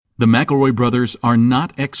The McElroy brothers are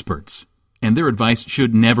not experts, and their advice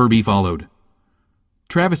should never be followed.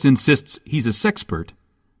 Travis insists he's a sexpert,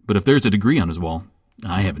 but if there's a degree on his wall,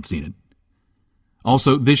 I haven't seen it.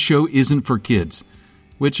 Also, this show isn't for kids,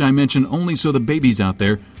 which I mention only so the babies out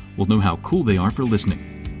there will know how cool they are for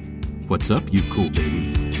listening. What's up, you cool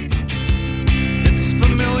baby? It's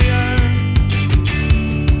familiar,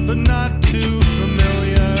 but not too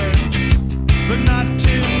familiar, but not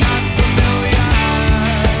too not familiar.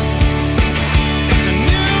 It's a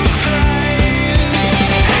new craze.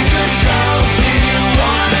 Hey, good girls, do you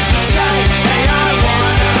wanna just say, hey, I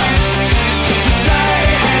wanna? Just say,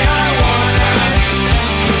 hey, I wanna.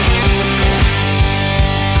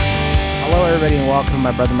 Hello, everybody, and welcome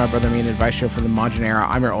to My Brother, Me, and Advice Show from the Modern Era.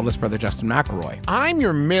 I'm your oldest brother, Justin McElroy. I'm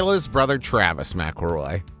your middlest brother, Travis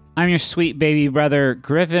McElroy. I'm your sweet baby brother,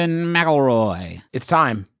 Griffin McElroy. It's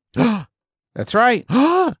time. That's right.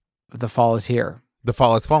 The fall is here. The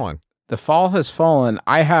fall has fallen. The fall has fallen.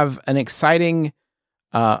 I have an exciting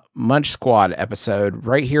Munch Squad episode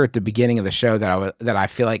right here at the beginning of the show that I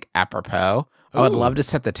feel like apropos. Ooh. I would love to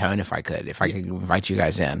set the tone if I could invite you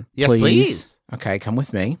guys in. Yes, please. Okay, come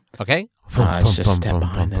with me. Okay. Let's just step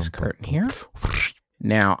behind this curtain here.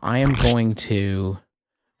 Now, I am going to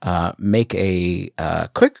make a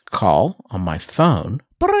quick call on my phone.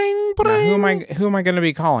 Bring, bring. Now, who am I going to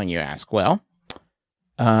be calling, you ask? Well,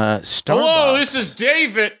 Starbucks. Hello, this is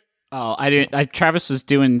David. Oh, I didn't. Travis was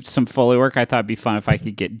doing some Foley work. I thought it'd be fun if I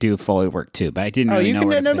could do Foley work too, but I didn't really know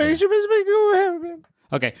where to fit it. Go ahead.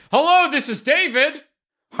 Okay. Hello, this is David.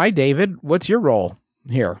 Hi, David. What's your role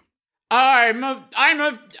here? I'm a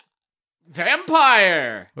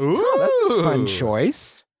vampire. Ooh. Oh, that's a fun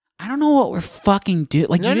choice. I don't know what we're fucking doing.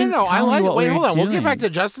 Like, you didn't No. I tell me like it. what Wait, we hold were on. We'll get doing. back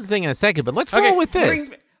to Justin's thing in a second, but let's roll with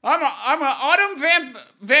this. I'm an autumn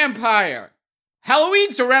vampire.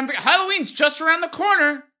 Halloween's just around the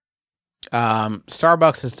corner.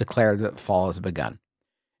 Starbucks has declared that fall has begun,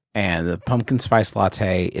 and the pumpkin spice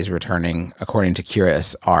latte is returning, according to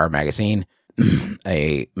QSR magazine,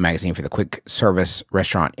 a magazine for the quick service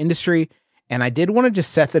restaurant industry. And I did want to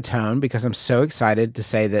just set the tone because I'm so excited to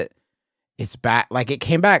say that it's back. Like, it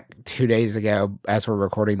came back 2 days ago as we're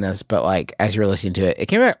recording this, but like as you're listening to it, it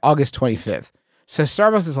came back August 25th. So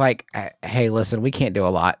Starbucks is like, hey, listen, we can't do a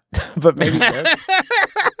lot, but maybe this.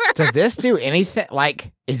 Does this do anything?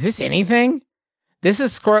 Like, is this anything? This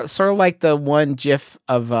is sort of like the one GIF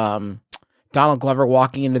of Donald Glover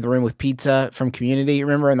walking into the room with pizza from Community,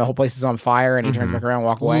 remember? And the whole place is on fire, and he turns back around and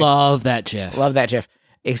walks away. Love that GIF. Love that GIF.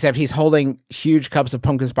 Except he's holding huge cups of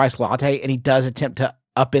pumpkin spice latte, and he does attempt to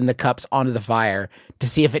up in the cups onto the fire to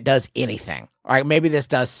see if it does anything. All right, maybe this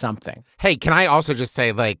does something. Hey, can I also just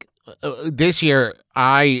say, like, this year,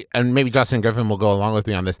 and maybe Justin and Griffin will go along with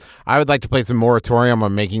me on this, I would like to place a moratorium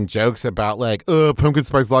on making jokes about, like, pumpkin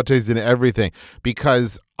spice lattes and everything,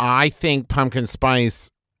 because I think pumpkin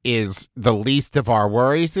spice is the least of our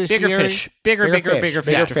worries this Bigger year. fish. Bigger fish.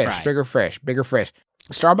 Bigger fish.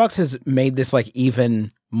 Starbucks has made this like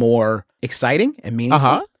even more exciting and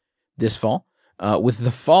meaningful this fall with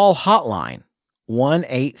the fall hotline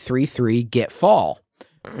 1-833-GET-FALL.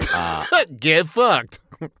 Get fucked.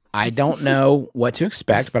 I don't know what to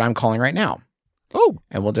expect, but I'm calling right now. Oh,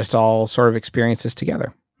 and we'll just all sort of experience this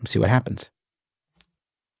together and see what happens.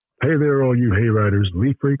 Hey there, all you hayriders,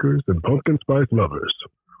 leaf breakers, and pumpkin spice lovers.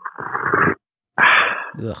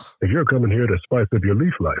 Ugh. If you're coming here to spice up your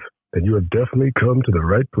leaf life, then you have definitely come to the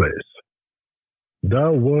right place.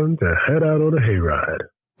 Dial 1 to head out on a hayride.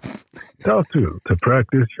 Dial 2 to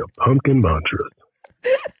practice your pumpkin mantras.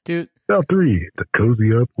 Dude. Dial 3 to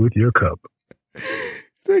cozy up with your cup.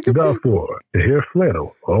 Dial 4 to hear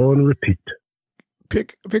flannel on repeat.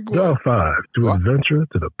 Pick one. Dial 5 to adventure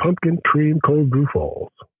to the pumpkin cream cold brew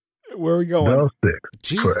falls. Where are we going? Dial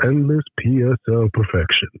 6 for endless PSL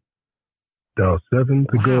perfection. Dial 7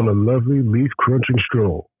 to go on a lovely leaf crunching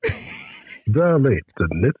stroll. Dial 8 to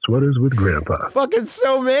knit sweaters with Grandpa. Fucking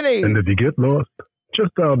so many. And if you get lost,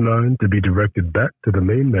 just dial 9 to be directed back to the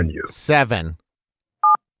main menu. 7.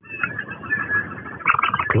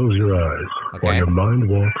 Close your eyes while your mind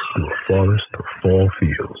walks through a forest of fall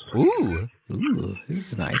fields. Ooh,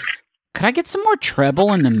 this is nice. Could I get some more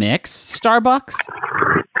treble in the mix, Starbucks?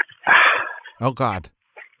 Oh, God.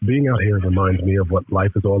 Being out here reminds me of what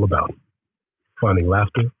life is all about. Finding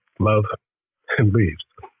laughter, love, and leaves.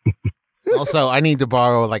 Also, I need to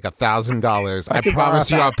borrow like $1,000. I promise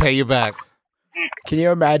you I'll pay you back. Can you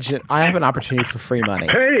imagine? I have an opportunity for free money.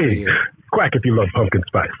 Hey, quack if you love pumpkin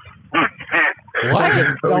spice.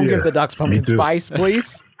 What? Don't give the ducks pumpkin spice,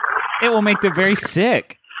 please. It will make them very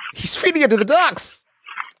sick. He's feeding it to the ducks.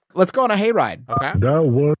 Let's go on a hayride. Okay. Dial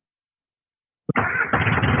 1.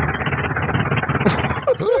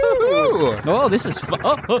 Oh, this is fun.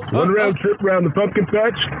 One round trip around the pumpkin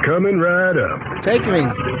patch coming right up. Take me.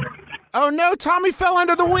 Oh no, Tommy fell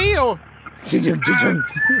under the wheel. He's dead.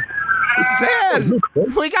 Look,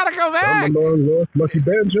 folks, We gotta go back. I'm the long lost lucky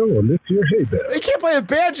banjo on this here hay bale. They can't play a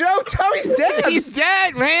banjo. Tommy's dead. He's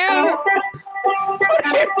dead, man. What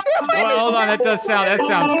are you doing? Well, hold on. That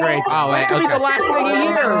sounds great. Oh, That could be the last thing he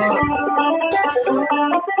hears.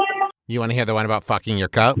 You want to hear the one about fucking your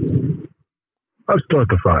cup? I'll start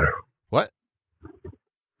the fire. What?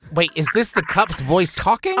 Wait, is this the cup's voice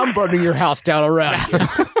talking? I'm burning your house down around here.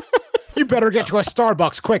 You better get to a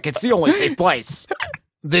Starbucks quick. It's the only safe place.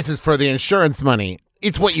 This is for the insurance money.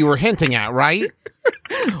 It's what you were hinting at, right?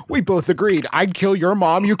 We both agreed. I'd kill your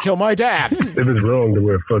mom, you kill my dad. If it's wrong to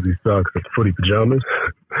wear fuzzy socks and footy pajamas,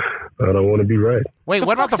 I don't want to be right. Wait,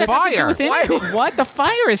 what about the fire? What? The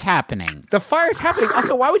fire is happening. The fire's happening.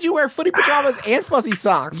 Also, why would you wear footy pajamas and fuzzy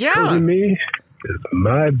socks? Fuzzy Yeah. me is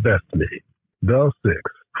my best me. Dial 6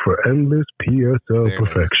 for endless PSL There it is.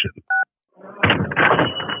 perfection.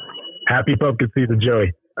 Happy pumpkin season,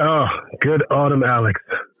 Joey. Oh, good autumn, Alex.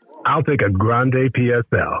 I'll take a grande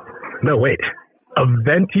PSL. No, wait. A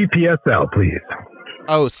venti PSL, please.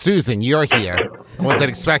 Oh, Susan, you're here. I wasn't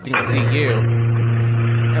expecting to see you.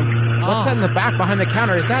 And what's that in the back behind the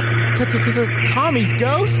counter? Is that Tommy's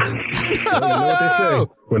ghost? Well, you know what they say.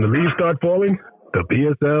 When the leaves start falling, the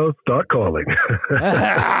PSLs start calling.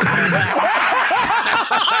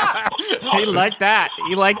 He liked that.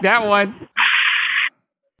 You liked that one.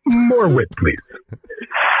 More wit, please.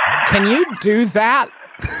 Can you do that?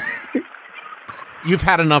 You've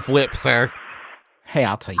had enough whip, sir. Hey,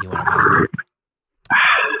 I'll tell you what I'm gonna do.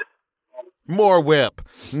 More whip.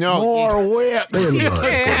 No. More whip. Stand in line for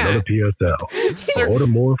another PSL. Order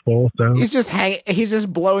more fall sounds. He's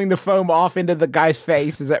just blowing the foam off into the guy's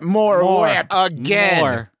face. Is it more whip? Again.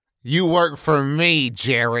 More. You work for me,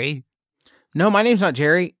 Jerry. No, my name's not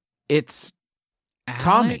Jerry. It's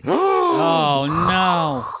Tommy. Oh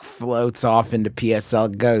no. Floats off into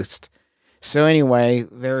PSL Ghost. So anyway,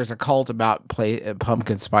 there's a cult about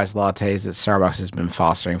pumpkin spice lattes that Starbucks has been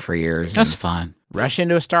fostering for years. That's fun. Rush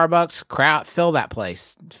into a Starbucks, fill that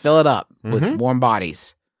place, fill it up with warm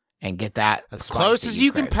bodies, and get that As close as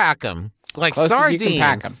you can pack them. Like Close as sardines. you can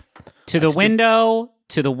pack 'em. To the window,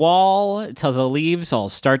 to the wall, till the leaves all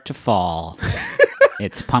start to fall.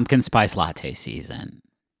 It's pumpkin spice latte season.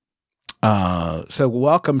 So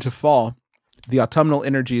welcome to fall. The autumnal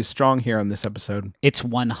energy is strong here on this episode. It's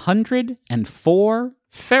 104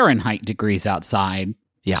 Fahrenheit degrees outside.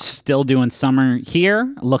 Yeah. Still doing summer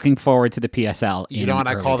here. Looking forward to the PSL. You in know what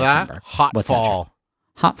I early call that? December. Hot What's that, fall. Trevor?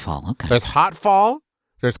 Hot fall. Okay. There's hot fall,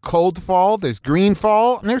 there's cold fall, there's green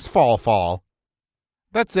fall, and there's fall.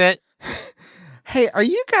 That's it. Hey, are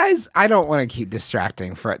you guys? I don't want to keep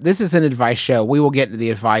distracting. This is an advice show. We will get into the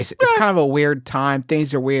advice. It's kind of a weird time.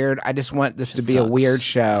 Things are weird. I just want this to be a sucks. weird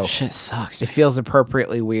show. Shit sucks. It feels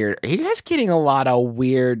appropriately weird. Are you guys getting a lot of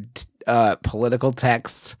weird political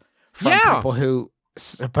texts from people who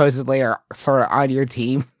supposedly are sort of on your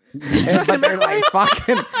team? But they're like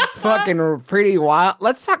fucking pretty wild.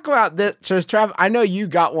 Let's talk about this. So, Trev, I know you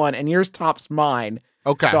got one, and yours tops mine.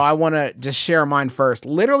 Okay. So I want to just share mine first.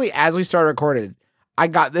 Literally, as we started recording, I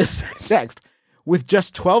got this text. With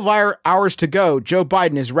just 12 hours to go, Joe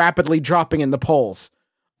Biden is rapidly dropping in the polls.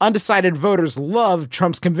 Undecided voters love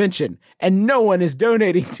Trump's convention, and no one is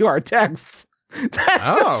donating to our texts. That's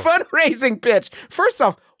the fundraising pitch. First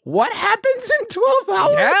off, what happens in 12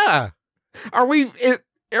 hours? Yeah. Are we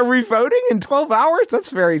voting in 12 hours? That's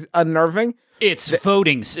very unnerving. It's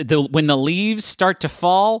voting. When the leaves start to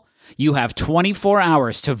fall, you have 24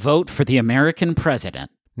 hours to vote for the American president.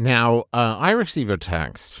 Now, I receive a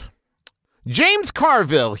text. James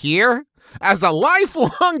Carville here. As a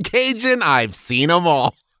lifelong Cajun, I've seen them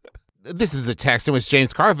all. This is a text in which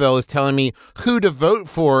James Carville is telling me who to vote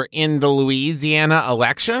for in the Louisiana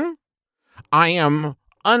election. I am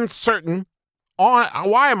uncertain on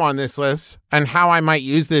why I'm on this list and how I might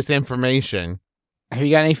use this information. Have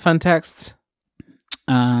you got any fun texts?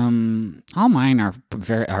 All mine are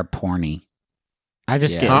porny. I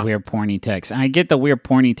just get weird porny texts. And I get the weird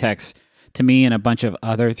porny texts to me and a bunch of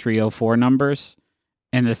other 304 numbers.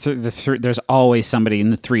 And there's always somebody in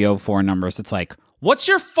the 304 numbers. It's like, what's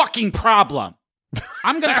your fucking problem?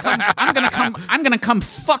 I'm gonna come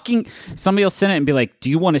fucking. Somebody will send it and be like, do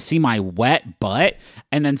you want to see my wet butt?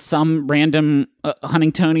 And then some random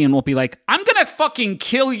Huntingtonian will be like, I'm gonna fucking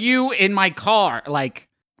kill you in my car. Like,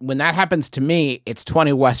 when that happens to me, it's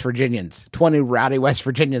 20 West Virginians, 20 rowdy West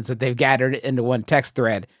Virginians that they've gathered into one text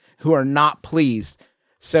thread who are not pleased.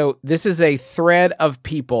 So this is a thread of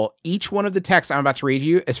people. Each one of the texts I'm about to read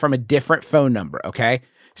you is from a different phone number, okay?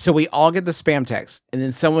 So we all get the spam text, and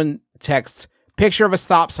then someone texts, picture of a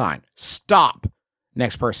stop sign. Stop.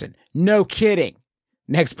 Next person. No kidding.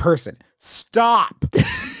 Next person. Stop.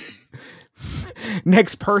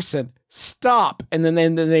 Next person. Stop. And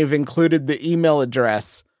then they've included the email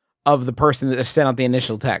address of the person that sent out the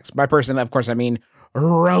initial text. By person, of course, I mean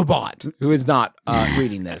robot, who is not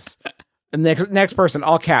reading this. And next person,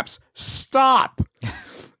 all caps, stop.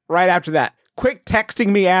 Right after that, quit texting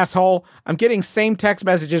me, asshole. I'm getting same text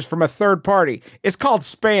messages from a third party. It's called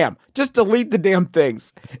spam. Just delete the damn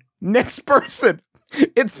things. Next person,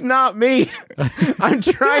 it's not me. I'm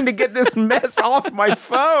trying to get this mess off my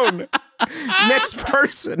phone. Next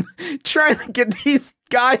person, trying to get these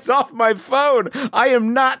guys off my phone. I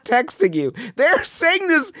am not texting you. They're saying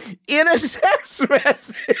this in a text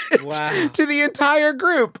message to the entire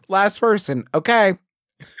group. Last person, okay.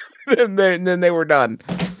 And then they were done.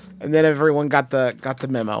 And then everyone got the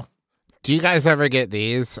memo. Do you guys ever get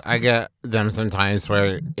these? I get them sometimes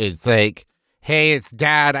where it's like, hey, it's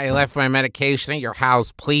Dad. I left my medication at your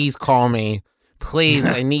house. Please call me. Please,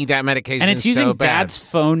 I need that medication. And it's using so bad. Dad's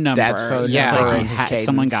phone number. Dad's phone Yeah, number. like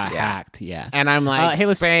someone got hacked. Yeah. And I'm like, hey,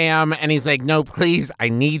 spam. And he's like, no, please, I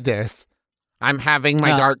need this. I'm having my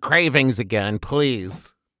dark cravings again.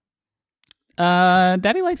 Please.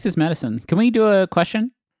 Daddy likes his medicine. Can we do a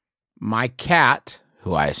question? My cat,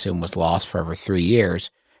 who I assume was lost for over 3 years,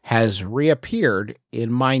 has reappeared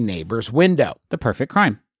in my neighbor's window. The perfect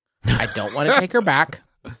crime. I don't want to take her back,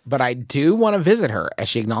 but I do want to visit her as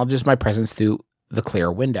she acknowledges my presence through the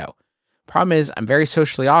clear window. Problem is, I'm very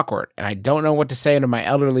socially awkward, and I don't know what to say to my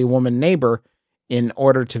elderly woman neighbor in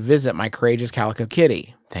order to visit my courageous calico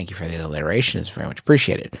kitty. Thank you for the alliteration. It's very much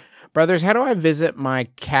appreciated. Brothers, how do I visit my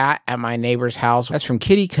cat at my neighbor's house? That's from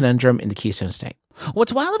Kitty Conundrum in the Keystone State.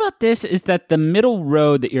 What's wild about this is that the middle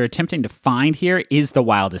road that you're attempting to find here is the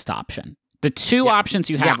wildest option. The two options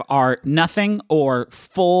you have are nothing or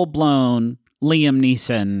full-blown Liam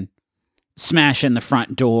Neeson, smash in the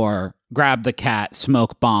front door, grab the cat,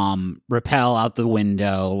 smoke bomb, rappel out the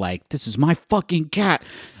window, like, this is my fucking cat.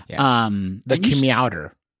 Yeah. The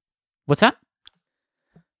Commouter. What's that?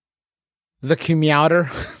 The Commouter.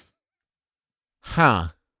 Huh.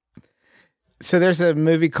 So there's a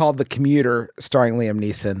movie called The Commuter starring Liam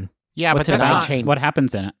Neeson. Yeah, What's but it that's about? not... What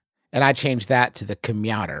happens in it? And I changed that to The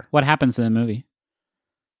Commouter. What happens in the movie?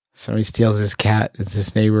 Somebody steals his cat. It's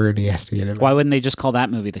his neighbor, and he has to get it. Why wouldn't they just call that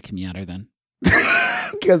movie The Commuter then?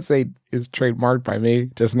 Because it's trademarked by me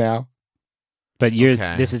just now. But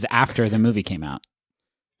Okay. this is after the movie came out.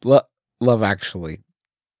 Love Actually.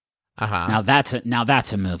 Uh-huh. Now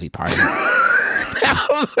that's a movie party.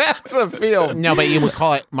 That's a film. No, but you would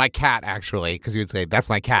call it My Cat, actually, because you would say, that's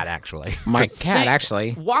my cat, actually. My cat, Say-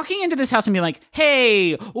 actually. Walking into this house and being like,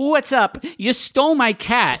 hey, what's up? You stole my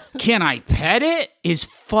cat. Can I pet it? Is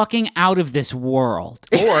fucking out of this world.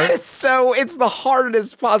 It's the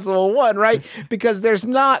hardest possible one, right? Because there's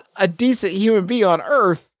not a decent human being on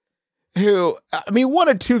earth who, I mean, one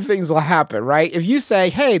of two things will happen, right? If you say,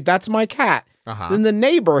 hey, that's my cat, then the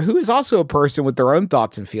neighbor, who is also a person with their own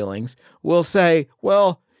thoughts and feelings, will say,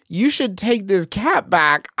 well, you should take this cat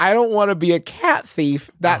back. I don't want to be a cat thief.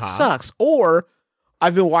 That sucks. Or,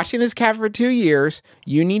 I've been watching this cat for 2 years.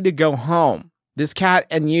 You need to go home. This cat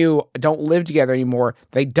and you don't live together anymore.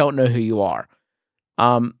 They don't know who you are.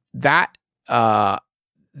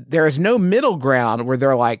 There is no middle ground where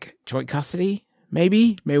they're like, joint custody,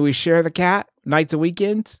 maybe? Maybe we share the cat nights and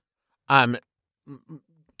weekends?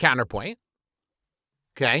 Counterpoint.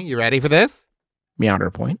 Okay, you ready for this?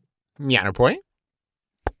 Counterpoint. Counterpoint.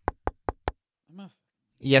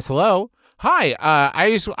 Yes, hello. Hi,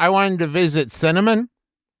 I wanted to visit Cinnamon.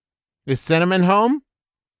 Is Cinnamon home?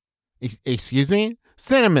 Excuse me?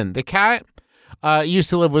 Cinnamon, the cat, used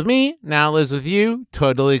to live with me, now lives with you.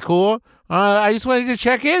 Totally cool. I just wanted to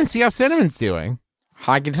check in and see how Cinnamon's doing.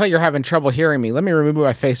 I can tell you're having trouble hearing me. Let me remove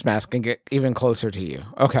my face mask and get even closer to you.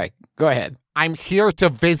 Okay, go ahead. I'm here to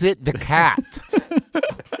visit the cat.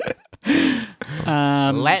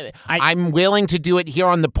 I'm willing to do it here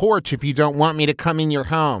on the porch if you don't want me to come in your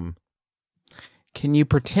home. Can you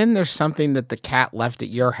pretend there's something that the cat left at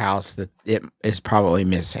your house that it is probably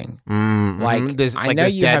missing? Like, I know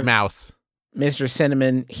this you dead have mouse. Mr.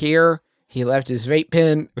 Cinnamon here. He left his vape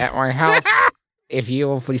pen at my house. If you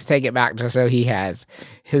will please take it back just so he has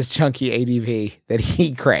his chunky ADV that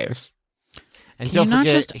he craves. And Can you don't not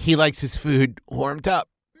forget, just- he likes his food warmed up.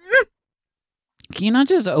 Can you not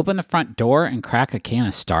just open the front door and crack a can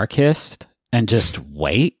of Starkist and just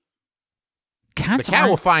wait? The Cats cat aren't-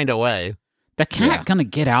 will find a way. The cat gonna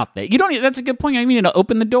get out there. You don't. That's a good point. You don't need to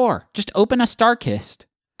open the door. Just open a Starkist.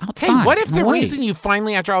 outside. Hey, what if the Wait. reason you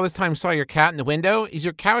finally, after all this time, saw your cat in the window is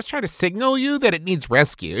your cat was trying to signal you that it needs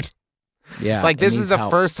rescued? Yeah. Like, it this needs is the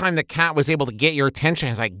help. first time the cat was able to get your attention.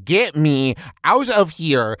 It's like, get me out of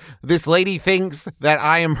here. This lady thinks that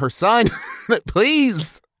I am her son.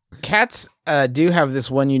 Please. Cats do have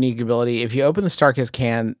this one unique ability. If you open the Starkist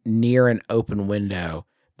can near an open window,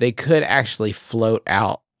 they could actually float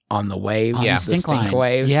out on the waves. Oh, Yeah. the stink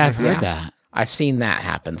waves. Yeah, I've heard that. I've seen that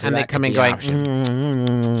happen. So And they that come could in be an going,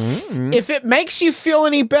 option. If it makes you feel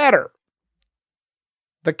any better,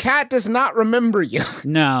 the cat does not remember you.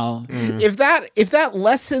 No. If that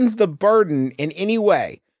lessens the burden in any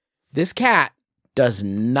way, this cat does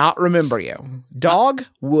not remember you. Dog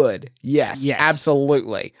would. Yes, Yes.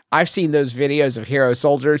 absolutely. I've seen those videos of hero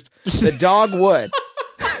soldiers. The dog would.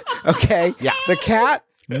 Okay? Yeah. The cat,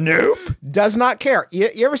 nope. Does not care. You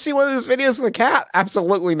ever see one of those videos of the cat?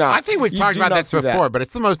 Absolutely not. I think we've You talked do about not this see that. before, but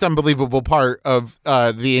it's the most unbelievable part of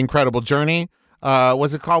the incredible journey.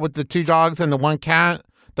 What's it called with the 2 dogs and the 1 cat?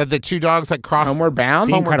 That the 2 dogs like cross. Homeward Bound?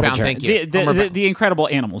 The Homeward incredible Bound, journey. thank you. The, Homeward Bound. the incredible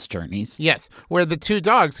animals journeys. Yes, where the 2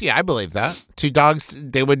 dogs, yeah, I believe that. 2 dogs,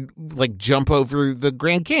 they would like jump over the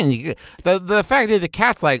Grand Canyon. The fact that the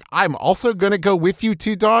cat's like, I'm also going to go with you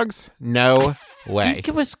 2 dogs? No I way. think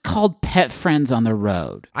it was called Pet Friends on the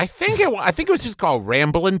Road. I think it was just called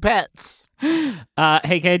Ramblin' Pets. Hey,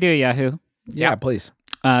 can I do a Yahoo? Yeah, please.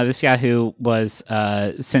 This Yahoo was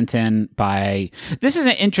sent in by. This is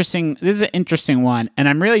an interesting one, and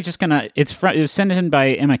I'm really just gonna. It was sent in by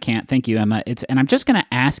Emma Cant. Thank you, Emma. And I'm just gonna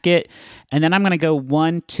ask it, and then I'm gonna go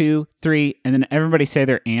 1, 2, 3, and then everybody say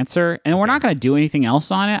their answer, and we're not gonna do anything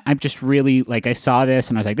else on it. I'm just really like I saw this,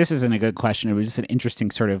 and I was like, this isn't a good question. It was just an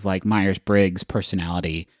interesting sort of like Myers-Briggs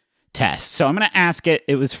personality test. So I'm gonna ask it.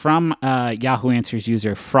 It was from Yahoo Answers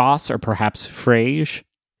user Frost or perhaps Frage,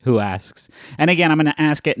 who asks. And again, I'm going to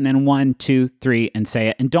ask it and then 1, 2, 3 and say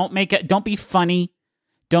it. And don't be funny.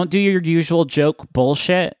 Don't do your usual joke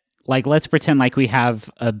bullshit. Like, let's pretend like we have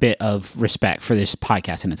a bit of respect for this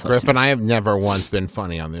podcast and its listeners. Griffin, I have never once been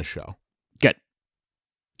funny on this show. Good.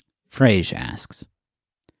 Frage asks,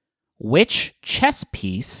 which chess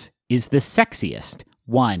piece is the sexiest?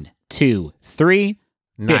 1, 2, 3.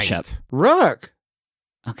 Bishop. Knight. Rook.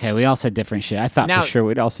 Okay, we all said different shit. I thought Now- for sure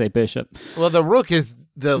we'd all say bishop. Well, the rook is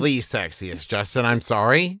the least sexiest, Justin. I'm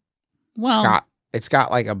sorry. Well, It's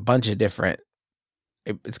got like a bunch of different.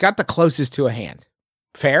 It's got the closest to a hand.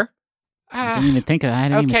 Fair? I didn't even think of I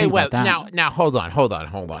didn't even Okay, think well, about that. now hold on.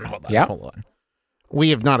 Yeah. Hold on. We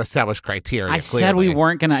have not established criteria. I said we clearly.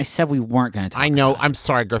 weren't gonna talk I know. about it. I'm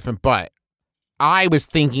sorry, Griffin, but I was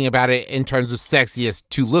thinking about it in terms of sexiest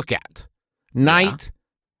to look at. Knight,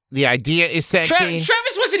 the idea is sexy.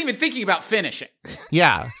 Travis wasn't even thinking about finishing.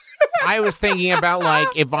 Yeah. I was thinking about like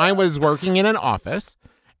if I was working in an office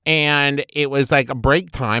and it was like a break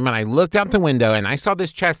time and I looked out the window and I saw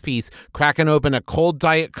this chess piece cracking open a cold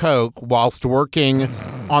Diet Coke whilst working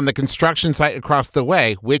on the construction site across the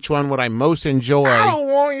way, which one would I most enjoy? I don't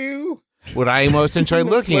want you. Would I most enjoy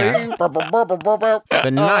looking at?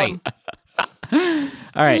 The Knight. All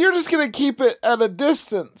right. You're just going to keep it at a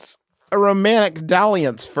distance. A romantic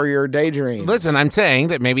dalliance for your daydreams. Listen, I'm saying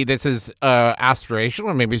that maybe this is aspirational,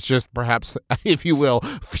 or maybe it's just perhaps, if you will,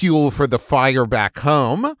 fuel for the fire back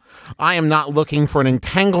home. I am not looking for an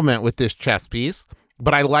entanglement with this chess piece,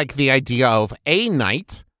 but I like the idea of a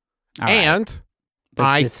knight, All right. and But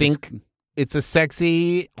I this is- think it's a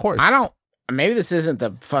sexy horse. I don't. Maybe this isn't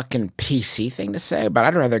the fucking PC thing to say, but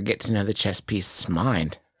I'd rather get to know the chess piece's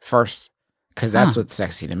mind first, because that's what's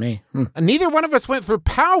sexy to me. Neither one of us went for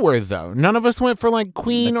power, though. None of us went for like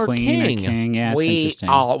queen, The or, queen king. or king. Yeah, it's we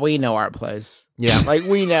interesting. we know our plays. Yeah, Like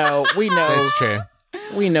we know that's true.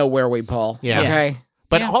 we know where we pull. Yeah. Okay.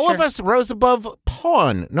 But Yeah, all of sure. us rose above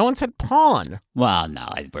pawn. No one said pawn. Well, no,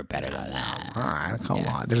 we're better than that. All right. Come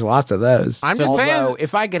on. There's lots of those. I'm just saying- Although,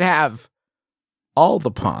 if I could have all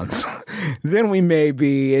the pawns, then we may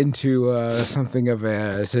be into something of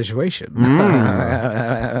a situation.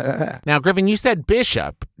 Now, Griffin, you said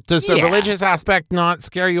bishop. Does the Yeah. religious aspect not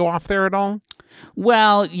scare you off there at all?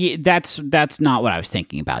 Well, that's not what I was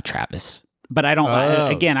thinking about, Travis. But I don't.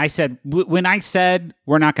 Again, I said when I said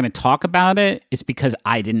we're not going to talk about it, it's because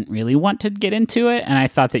I didn't really want to get into it, and I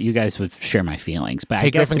thought that you guys would share my feelings. But I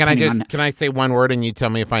Hey, guess Griffin, depending on- can I say one word and you tell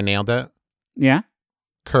me if I nailed it? yeah.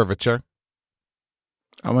 Curvature.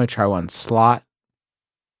 I'm going to try one. Slot.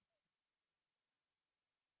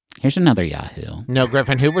 Here's another Yahoo. No,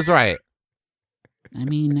 Griffin, who was right? I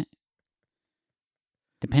mean,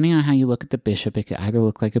 depending on how you look at the bishop, it could either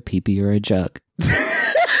look like a peepee or a jug.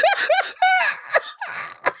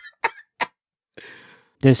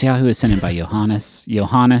 This Yahoo is sent in by Johannes.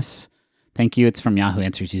 Johannes, Thank you. It's from Yahoo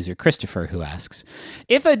Answers user Christopher, who asks,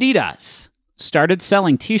 if Adidas started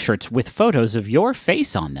selling T-shirts with photos of your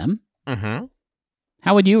face on them,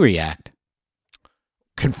 how would you react?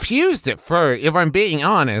 Confused at first, if I'm being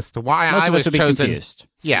honest, why Most I of us was would be chosen. confused.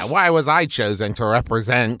 Yeah, why was I chosen to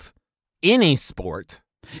represent any sport?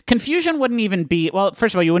 Confusion wouldn't even be, well,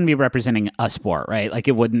 first of all, you wouldn't be representing a sport, right? Like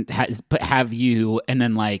it wouldn't have you and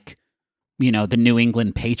then like, you know, the New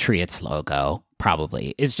England Patriots logo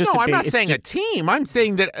probably. It's just I'm not saying a team. I'm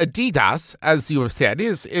saying that Adidas, as you have said,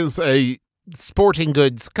 is a sporting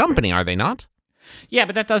goods company, are they not? Yeah,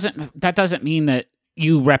 but that doesn't mean that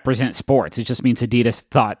you represent sports. It just means Adidas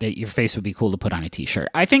thought that your face would be cool to put on a t-shirt.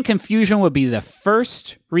 I think confusion would be the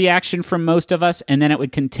first reaction from most of us, and then it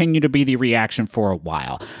would continue to be the reaction for a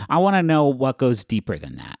while. I want to know what goes deeper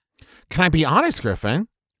than that. Can I be honest, Griffin?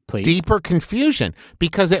 Please. Deeper confusion.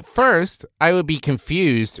 Because at first, I would be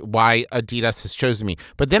confused why Adidas has chosen me.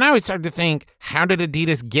 But then I would start to think, how did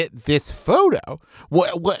Adidas get this photo?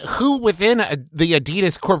 Who within the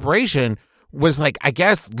Adidas corporation was like, I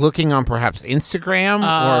guess, looking on perhaps Instagram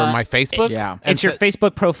or my Facebook? Yeah. It's your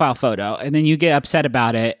Facebook profile photo, and then you get upset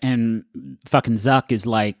about it, and fucking Zuck is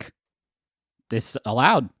like, this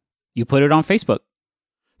allowed. You put it on Facebook.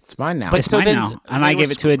 It's mine now. But It's so mine then now. And I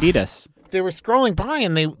gave it to Adidas. They were scrolling by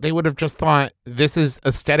and they would have just thought, this is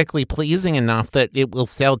aesthetically pleasing enough that it will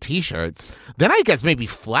sell T-shirts. Then I guess maybe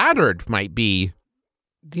flattered might be.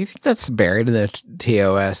 Do you think that's buried in the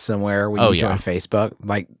TOS somewhere when you yeah. join Facebook?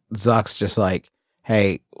 Like, Zuck's just like,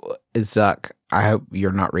 hey, it's Zuck. I hope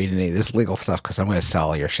you're not reading any of this legal stuff because I'm going to sell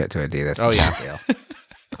all your shit to Adidas. Oh, yeah.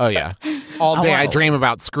 Oh, yeah. All day I dream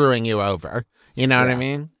about screwing you over. You know what I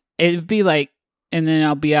mean? It'd be like, and then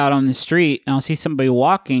I'll be out on the street and I'll see somebody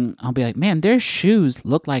walking. I'll be like, man, their shoes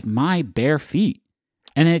look like my bare feet.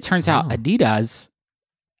 And then it turns out Adidas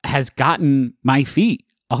has gotten my feet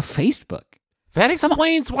off Facebook. That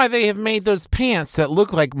explains why they have made those pants that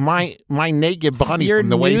look like my naked body Your from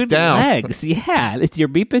the waist nude down. legs, yeah. It's your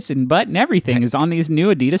beepus and butt and everything is on these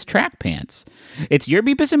new Adidas track pants. It's your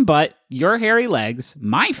beepus and butt, your hairy legs,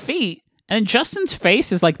 my feet, and Justin's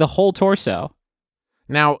face is like the whole torso.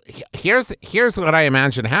 Now, here's what I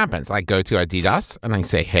imagine happens. I go to Adidas and I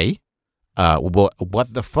say, hey,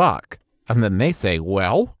 what the fuck? And then they say,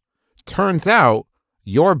 well, turns out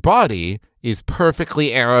your body is perfectly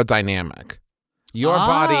aerodynamic. Your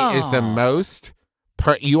body is the most,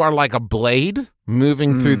 you are like a blade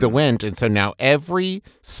moving through the wind. And so now every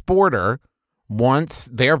sporter wants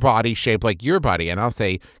their body shaped like your body. And I'll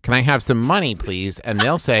say, can I have some money, please? And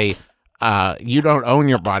they'll say, you don't own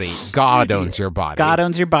your body. God owns your body. God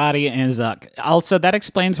owns your body and Zuck. Also, that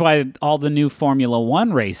explains why all the new Formula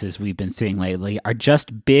One races we've been seeing lately are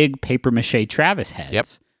just big papier-mâché Travis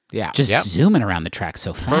heads. Yeah. Just zooming around the track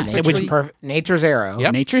so fast. Nature's arrow.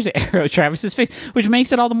 Yep. Nature's arrow, Travis's face, which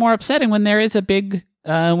makes it all the more upsetting when there is a big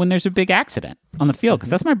there's a big accident on the field, because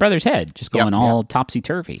that's my brother's head just going all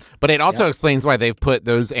topsy-turvy. But it also explains why they've put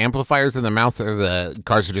those amplifiers in the mouth so the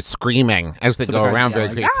cars are just screaming as they go around.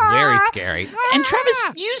 It's very scary. And Travis,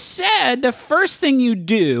 you said the first thing you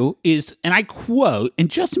do is, and I quote, and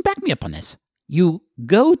Justin, back me up on this, you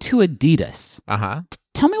go to Adidas. Uh-huh.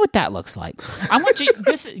 Tell me what that looks like. I want you,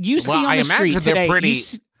 you see on the street today.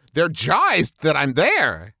 They're jazzed that I'm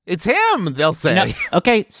there. It's him, they'll say. No,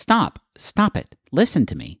 okay, stop it. Listen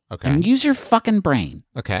to me. Okay. And use your fucking brain.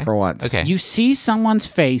 Okay. For once. Okay. You see someone's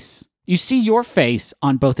face, you see your face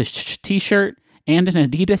on both a t-shirt and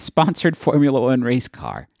an Adidas-sponsored Formula One race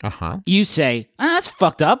car. Uh-huh. You say, that's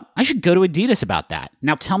fucked up. I should go to Adidas about that.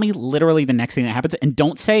 Now tell me literally the next thing that happens, and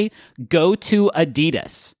don't say, go to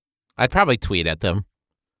Adidas. I'd probably tweet at them.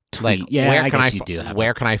 Tweet. Yeah, where I can guess you do have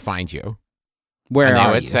Where can I find you? Where and they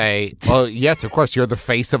are would you? say, well, yes, of course, you're the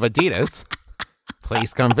face of Adidas.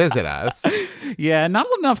 Please come visit us. Yeah, not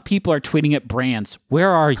enough people are tweeting at brands. Where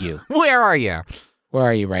are you? Where are you? Where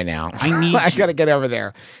are you right now? I need I you. got to get over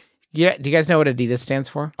there. Yeah. Do you guys know what Adidas stands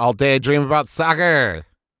for? All day I dream about soccer.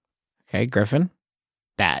 Okay, Griffin.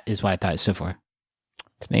 That is what I thought it stood for.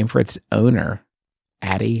 It's named for its owner,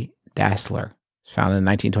 Adi Dassler. It's founded in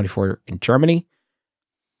 1924 in Germany.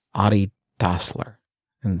 Adi Dassler.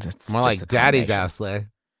 And it's More just like a Daddy combination. Dassler.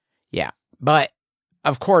 Yeah. But,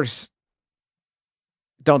 of course,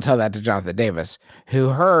 don't tell that to Jonathan Davis, who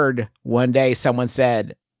heard one day someone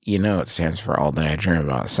said, you know, it stands for all day I dream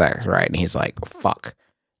about sex, right? And he's like, fuck,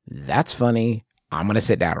 that's funny. I'm going to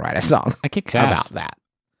sit down and write a song I kicks ass. about that.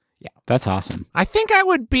 That's awesome. I think I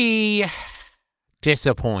would be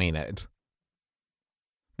disappointed.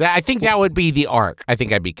 I think that would be the arc. I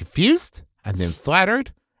think I'd be confused and then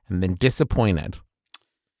flattered and then disappointed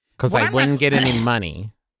because What I I'm wouldn't res- get any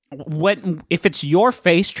money. what if it's your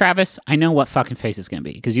face, Travis? I know what fucking face it's gonna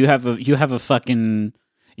be because you have a fucking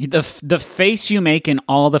the face you make in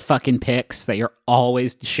all the fucking pics that you're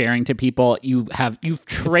always sharing to people. You've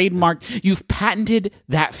trademarked, you've patented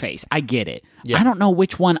that face. I get it. Yeah. I don't know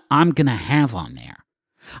which one I'm gonna have on there.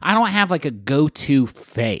 I don't have like a go-to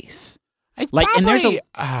face. And there's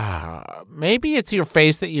maybe it's your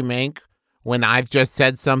face that you make when I've just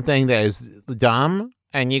said something that is dumb,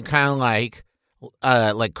 and you kind of like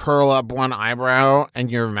curl up one eyebrow, and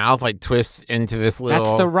your mouth like twists into this little.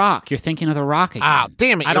 That's The Rock. You're thinking of The Rock again. Ah,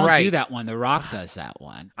 damn it! I don't right. do that one. The Rock does that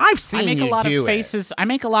one. I've seen I make you a lot do of faces. I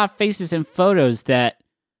make a lot of faces in photos that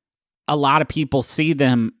a lot of people see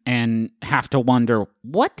them and have to wonder,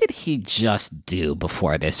 what did he just do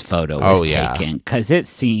before this photo was taken? Because it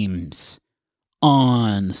seems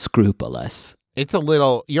unscrupulous. It's a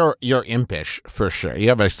little. You're impish for sure. You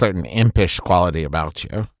have a certain impish quality about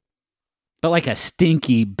you. But like a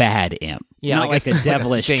stinky bad imp. Yeah, not like a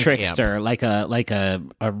devilish trickster, imp. like a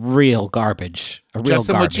real garbage. A real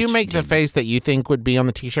Justin, garbage would you make demon. the face that you think would be on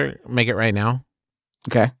the t-shirt? Make it right now.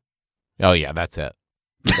 Okay. Oh yeah, that's it.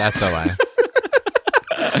 That's the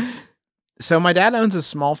way. So my dad owns a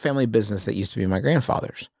small family business that used to be my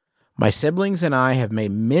grandfather's. My siblings and I have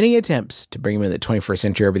made many attempts to bring him in the 21st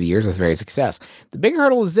century over the years with various success. The big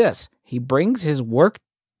hurdle is this. He brings his work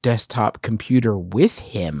desktop computer with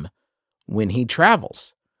him when he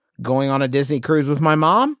travels. Going on a Disney cruise with my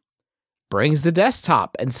mom, brings the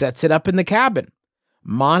desktop and sets it up in the cabin.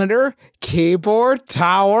 Monitor, keyboard,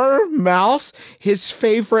 tower, mouse, his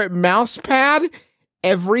favorite mouse pad,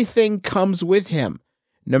 everything comes with him,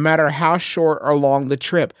 no matter how short or long the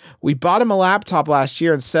trip. We bought him a laptop last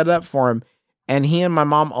year and set it up for him, and he and my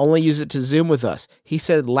mom only use it to Zoom with us. He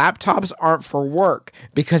said laptops aren't for work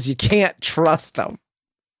because you can't trust them.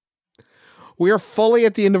 We are fully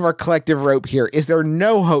at the end of our collective rope here. Is there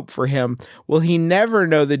no hope for him? Will he never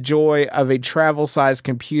know the joy of a travel-sized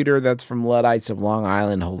computer that's from Luddites of Long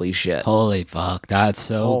Island? Holy shit. Holy fuck, that's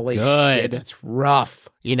so Holy good. shit, that's rough.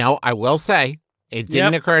 You know, I will say, it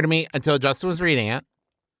didn't occur to me until Justin was reading it.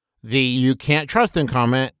 The "you can't trust him"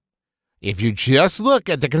 comment, if you just look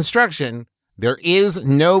at the construction, there is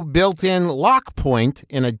no built-in lock point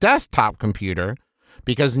in a desktop computer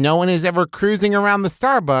because no one is ever cruising around the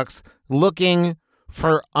Starbucks looking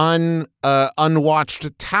for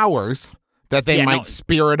unwatched towers that they might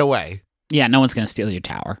spirit away. Yeah, no one's going to steal your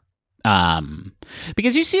tower.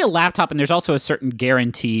 Because you see a laptop and there's also a certain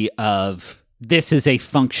guarantee of this is a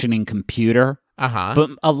functioning computer. Uh-huh. But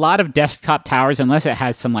a lot of desktop towers, unless it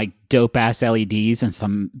has some like dope ass LEDs and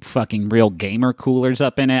some fucking real gamer coolers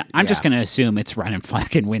up in it, I'm just going to assume it's running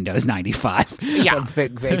fucking Windows 95. Yeah.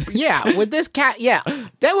 Yeah, with this cat, yeah.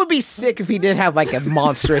 That would be sick if he did have like a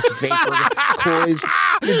monstrous vapor cool.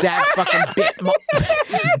 Your dad fucking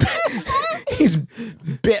he's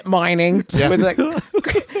bit mining with like,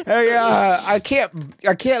 hey, I can't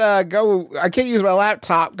use my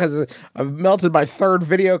laptop because I've melted my third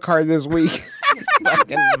video card this week.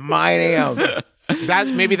 Fucking mining him.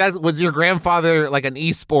 That was your grandfather like an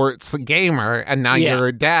esports gamer, and now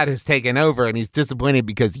your dad has taken over, and he's disappointed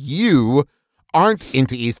because you aren't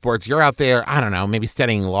into esports. You're out there, I don't know, maybe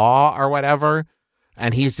studying law or whatever,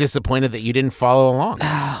 and he's disappointed that you didn't follow along.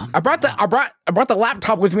 I brought the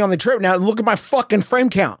laptop with me on the trip. Now look at my fucking frame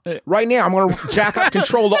count. Right now, I'm gonna jack up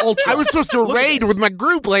Control the Ultra. I was supposed to raid with my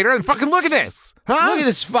group later, and fucking look at this. Huh? Look at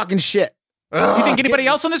this fucking shit. You think anybody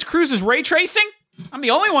else on this cruise is ray tracing? I'm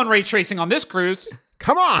the only one ray tracing on this cruise.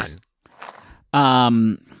 Come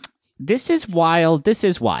on. This is wild. This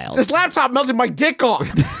laptop melted my dick off.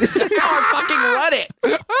 This is how I fucking run it.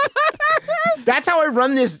 That's how I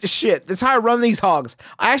run this shit. That's how I run these hogs.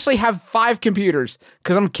 I actually have 5 computers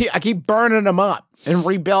because I keep burning them up and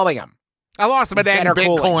rebuilding them. I lost my dang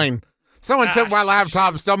Bitcoin. Cooling. Someone took my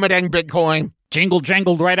laptop, stole my dang Bitcoin.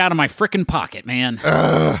 Jangled right out of my frickin' pocket, man.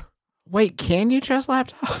 Wait, can you trust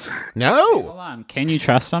laptops? No. Hold on. Can you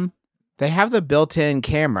trust them? They have the built-in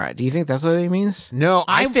camera. Do you think that's what it means? No,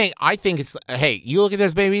 I think it's, hey, you look at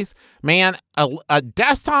those babies, man, a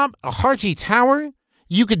desktop, a Harchi tower,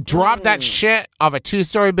 you could drop that shit off a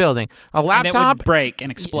 2-story building. A laptop. And it would break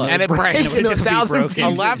and explode. And it breaks. A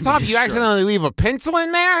laptop, you accidentally leave a pencil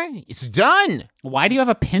in there, it's done. Why do you have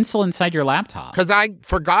a pencil inside your laptop? Because I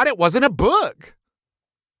forgot it wasn't a book.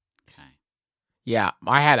 Yeah,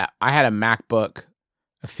 I had a MacBook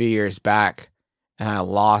a few years back, and I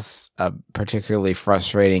lost a particularly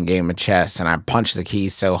frustrating game of chess, and I punched the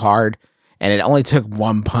keys so hard, and it only took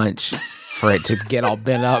one punch for it to get all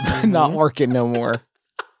bent up and not working no more.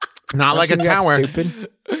 Not like a tower. Stupid.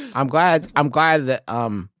 I'm glad that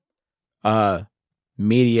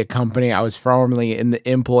media company I was formerly in the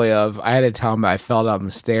employ of, I had to tell him that I fell down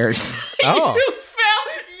the stairs. Oh.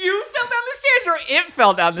 You fell down the stairs, or it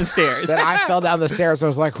fell down the stairs? That I fell down the stairs. I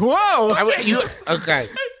was like, whoa. Okay.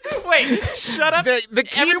 Wait, shut up.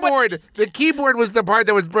 The keyboard was the part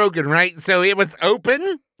that was broken, right? So it was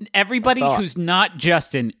open. Everybody who's not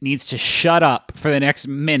Justin needs to shut up for the next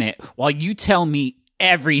minute while you tell me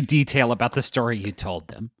every detail about the story you told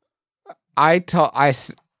them. I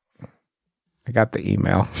got the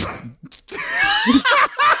email.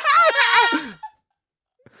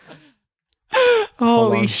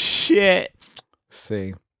 Holy shit.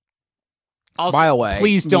 See. Also, by the way,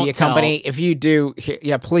 please don't media tell. company, if you do,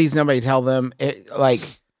 please nobody tell them.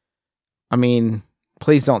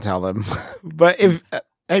 Please don't tell them. But if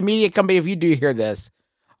a media company, if you do hear this,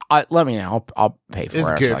 let me know. I'll pay for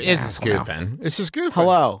it. It's goofing. It's just goofing.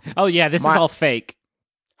 Hello. Oh, yeah, this is all fake.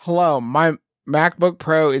 Hello. My MacBook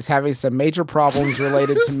Pro is having some major problems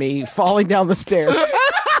related to me falling down the stairs.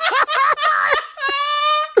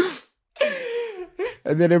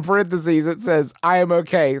 And then in parentheses, it says, I am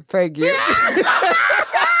okay. Thank you.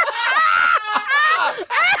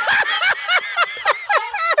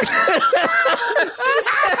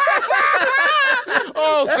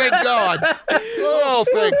 Oh, thank God. Oh,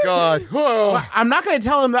 thank God. Oh. Well, I'm not going to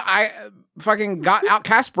tell him that I fucking got out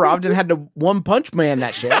Kasparov'd and had to one punch man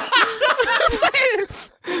that shit.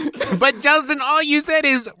 But Justin, all you said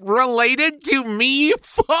is related to me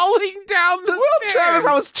falling down the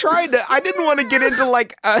stairs. Travis, I didn't want to get into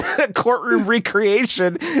like a courtroom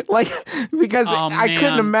recreation, because I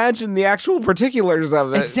couldn't imagine the actual particulars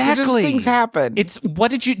of it. Exactly. Just things happen.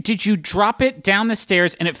 Did you drop it down the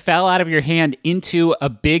stairs and it fell out of your hand into a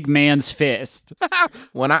big man's fist?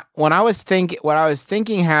 What I was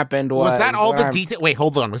thinking happened was that all the details? Wait,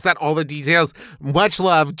 hold on. Was that all the details? Much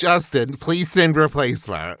love, Justin. Please send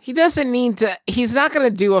replacement. He doesn't need to. He's not going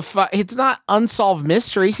to do it's not Unsolved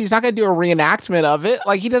Mysteries. He's not going to do a reenactment of it.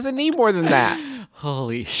 Like, he doesn't need more than that.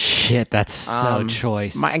 Holy shit, that's so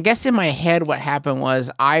choice. I guess in my head, what happened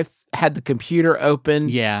was I had the computer open.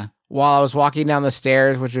 Yeah. While I was walking down the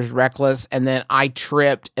stairs, which was reckless, and then I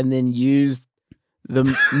tripped and then used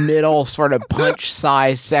the middle sort of punch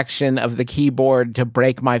size section of the keyboard to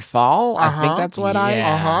break my fall. I think that's what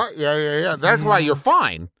Yeah. That's why you're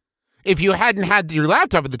fine. If you hadn't had your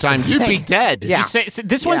laptop at the time, you'd be dead. Yeah.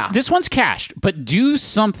 This one's cached, but do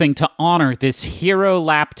something to honor this hero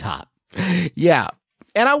laptop. Yeah.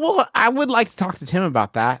 And I would like to talk to Tim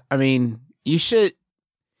about that. I mean, you should.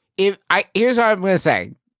 Here's what I'm going to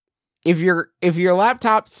say. If your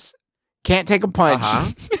laptops can't take a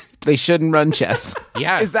punch, they shouldn't run chess.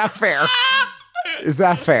 Yeah. Is that fair? Is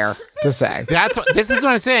that fair to say? This is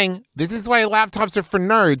what I'm saying. This is why laptops are for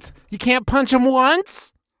nerds. You can't punch them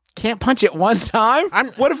once. Can't punch it one time?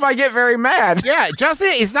 What if I get very mad? Yeah, Justin,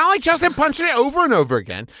 it's not like Justin punched it over and over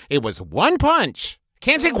again. It was one punch.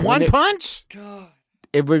 Can't take one punch? God.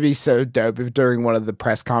 It would be so dope if during one of the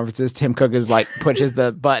press conferences, Tim Cook is like, pushes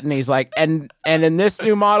the button. He's like, and in this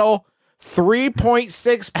new model,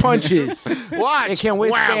 3.6 punches. Watch. It can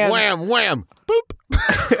withstand wham, wham,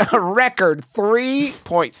 boop. a record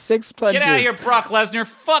 3.6 punches. Get out of here, Brock Lesnar.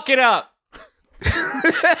 Fuck it up.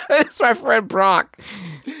 It's my friend Brock.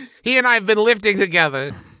 He and I have been lifting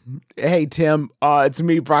together. Hey, Tim, it's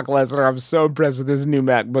me, Brock Lesnar. I'm so impressed with this new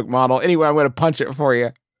MacBook model. Anyway, I'm going to punch it for you.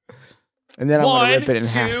 And then I'm going to rip it in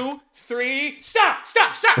half. 1, 2, 3, stop.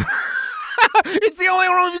 It's the only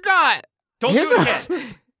one we've got. Don't do it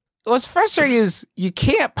again. What's frustrating is you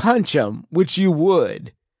can't punch them, which you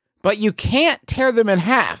would, but you can't tear them in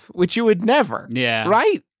half, which you would never. Yeah.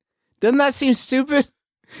 Right? Doesn't that seem stupid?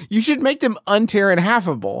 You should make them untear and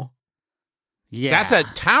halfable. Yeah. That's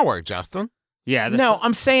a tower, Justin. Yeah. No,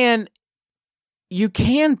 I'm saying you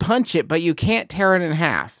can punch it, but you can't tear it in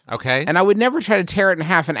half. Okay. And I would never try to tear it in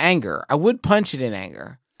half in anger. I would punch it in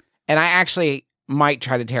anger. And I actually might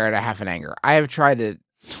try to tear it in half in anger. I have tried to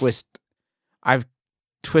I've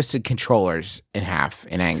twisted controllers in half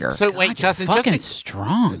in anger. So wait, Justin,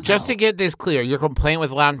 strong. Just to get this clear, your complaint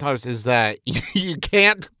with laptops is that you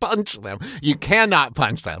can't punch them. You cannot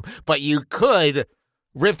punch them, but you could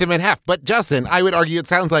rip them in half. But Justin, I would argue it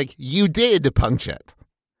sounds like you did punch it.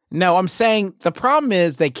 No, I'm saying the problem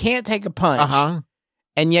is they can't take a punch,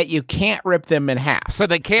 and yet you can't rip them in half. So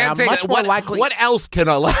they can't take much more likely. What else can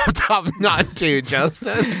a laptop not do,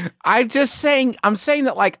 Justin? I'm saying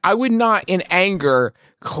that, like, I would not in anger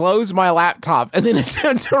close my laptop and then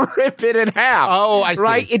attempt to rip it in half. Oh, I see.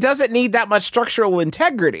 Right? It doesn't need that much structural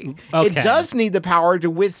integrity. Okay. It does need the power to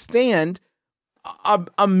withstand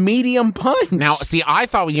a medium punch. Now, see, I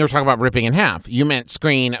thought when you were talking about ripping in half, you meant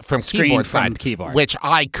screen from keyboard from side, keyboard. which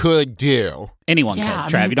I could do. Anyone could,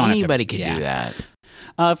 Trav. You don't anybody have to, could do that.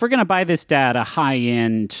 If we're going to buy this dad a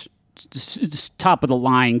high-end,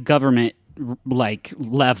 top-of-the-line, government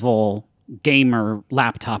level gamer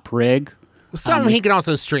laptop rig. Something he can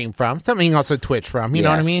also stream from. Something he can also Twitch from. You know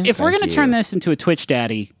what I mean? If we're going to turn this into a Twitch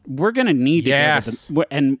daddy, we're going to need to Yes. go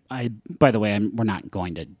to and by the way, we're not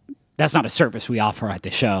going to. That's not a service we offer at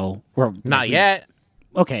the show. Not yet.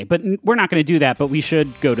 Okay, but we're not going to do that. But we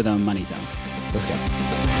should go to the money zone. Let's go.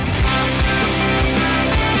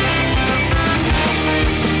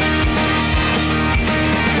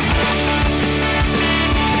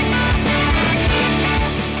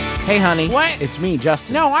 Hey, honey. What? It's me,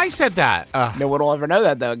 Justin. No, I said that. No one will ever know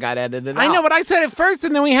that, though. It got edited out. I know, but I said it first,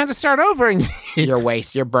 and then we had to start over. And You're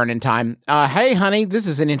waste. You're burning time. Hey, honey. This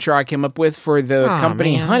is an intro I came up with for the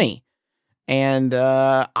company man. Honey. And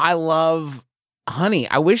I love Honey.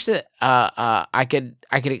 I wish that I could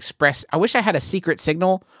express. I wish I had a secret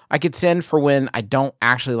signal I could send for when I don't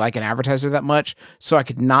actually like an advertiser that much, so I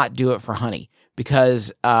could not do it for Honey,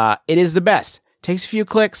 because it is the best. Takes a few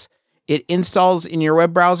clicks. It installs in your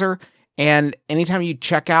web browser, and anytime you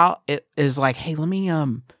check out, it is like, hey, let me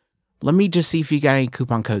just see if you got any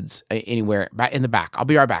coupon codes anywhere in the back. I'll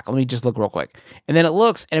be right back. Let me just look real quick. And then it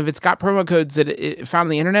looks, and if it's got promo codes that it found on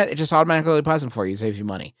the internet, it just automatically applies them for you. Saves you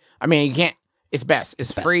money. I mean, you can't. It's best.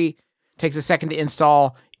 It's free. Takes a second to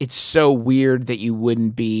install. It's so weird that you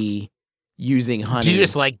wouldn't be using Honey. do you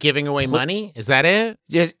just like giving away money? Is that it?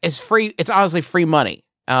 It's free. It's honestly free money.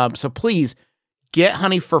 So please get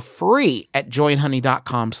Honey for free at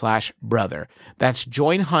joinhoney.com/brother. That's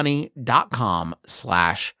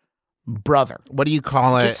joinhoney.com/brother. What do you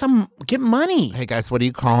call it? Get money. Hey, guys, what do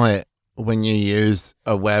you call it when you use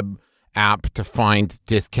a web app to find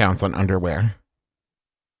discounts on underwear?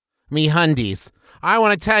 MeUndies. I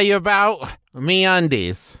want to tell you about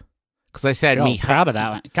MeUndies. Because I said I'm proud of that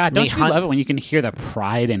one. God, don't you love it when you can hear the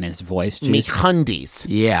pride in his voice? MeUndies.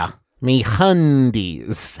 Yeah.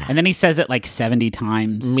 MeUndies. And then he says it like 70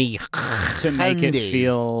 times MeUndies. to make it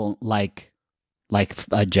feel like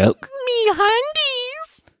a joke.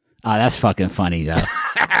 MeUndies. Oh, that's fucking funny, though.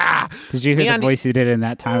 Did you hear the voice he did in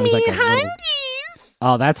that time? It was like a little...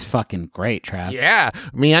 Oh, that's fucking great, Trav. Yeah.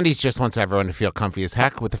 MeUndies just wants everyone to feel comfy as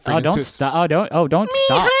heck with the free. Oh, don't stop. Don't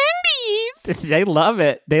stop. They love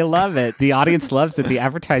it. They love it. The audience loves it. The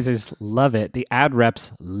advertisers love it. The ad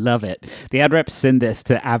reps love it. The ad reps send this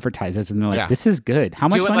to advertisers, and they're like, "This is good. How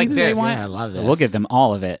much money do they want? Yeah, I love this. We'll give them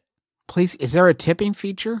all of it." Please, is there a tipping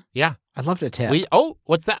feature? Yeah. I'd love to tip.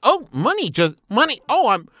 What's that? Oh, money. Just money. Oh,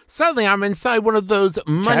 I'm inside one of those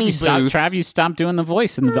money booths. Trav, you stopped doing the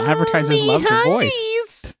voice, and the advertisers love the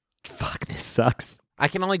voice. Fuck, this sucks. I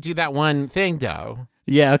can only do that one thing, though.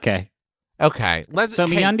 Yeah, okay. Okay.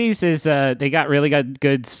 MeUndies is they got really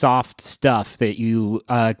good soft stuff that you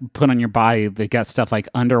put on your body. They got stuff like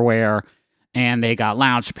underwear, and they got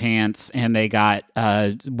lounge pants, and they got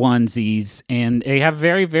onesies, and they have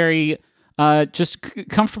very, very just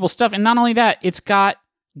comfortable stuff. And not only that, it's got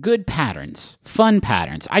good patterns, fun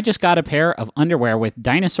patterns. I just got a pair of underwear with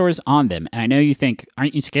dinosaurs on them, and I know you think,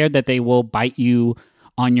 aren't you scared that they will bite you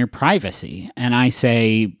on your privacy? And I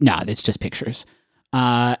say, no, it's just pictures.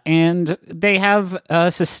 And they have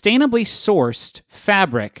sustainably sourced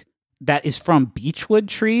fabric that is from beechwood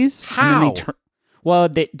trees. How?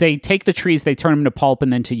 They take the trees, they turn them to pulp,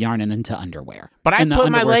 and then to yarn, and then to underwear. But I put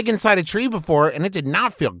my leg inside a tree before, and it did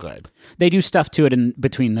not feel good. They do stuff to it in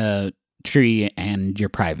between the tree and your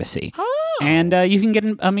privacy. Oh. And you can get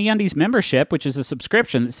a MeUndies membership, which is a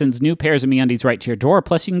subscription that sends new pairs of MeUndies right to your door.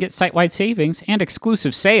 Plus, you can get site-wide savings and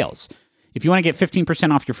exclusive sales. If you want to get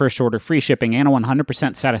 15% off your first order, free shipping, and a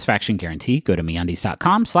 100% satisfaction guarantee, go to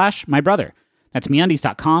MeUndies.com/mybrother. That's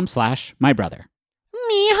MeUndies.com/mybrother.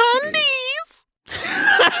 MeUndies.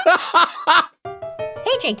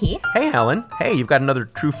 Hey, Jay Keith. Hey, Helen. Hey, you've got another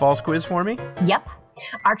true-false quiz for me? Yep.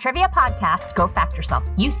 Our trivia podcast, Go Fact Yourself,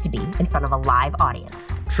 used to be in front of a live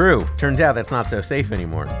audience. True. Turns out that's not so safe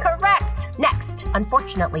anymore. Correct. Next.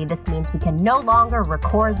 Unfortunately, this means we can no longer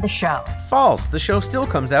record the show. False. The show still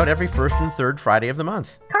comes out every first and third Friday of the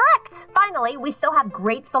month. Correct. Finally, we still have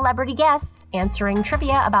great celebrity guests answering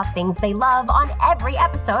trivia about things they love on every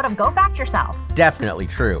episode of Go Fact Yourself. Definitely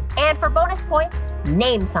true. And for bonus points,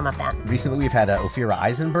 name some of them. Recently, we've had Ophira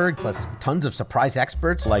Eisenberg, plus tons of surprise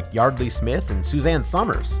experts like Yardley Smith and Suzanne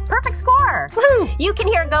Summers. Perfect score. Woo! You can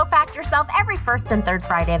hear Go Fact Yourself every first and third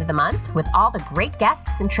Friday of the month with all the great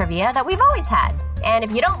guests and trivia that we've always had. And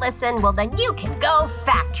if you don't listen, well, then you can go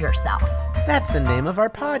fact yourself. That's the name of our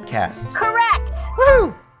podcast. Correct.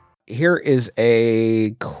 Woo! Here is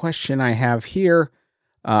a question I have here.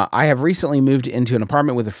 I have recently moved into an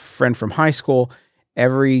apartment with a friend from high school.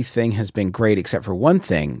 Everything has been great except for one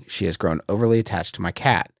thing. She has grown overly attached to my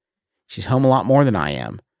cat. She's home a lot more than I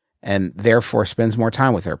am, and therefore spends more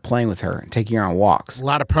time with her, playing with her, and taking her on walks. A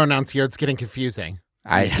lot of pronouns here. It's getting confusing.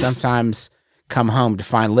 I sometimes come home to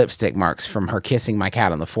find lipstick marks from her kissing my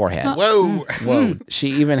cat on the forehead. Whoa. She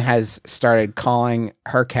even has started calling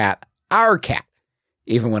her cat our cat,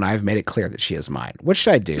 even when I've made it clear that she is mine. What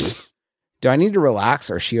should I do? Do I need to relax,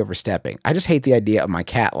 or is she overstepping? I just hate the idea of my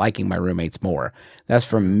cat liking my roommates more. That's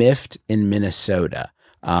from Mift in Minnesota.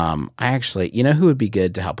 I actually, you know who would be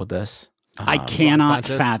good to help with this? I cannot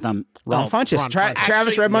fathom. Ron Funches. Ron Funches.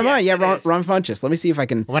 Travis read my mind. Yeah, Ron Funches. Let me see if I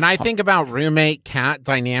can. When I think about roommate-cat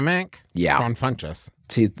dynamic, Yeah. Ron Funches.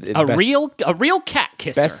 See, A real cat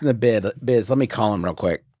kisser. best in the biz. Let me call him real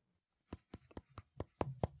quick.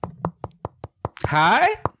 Hi?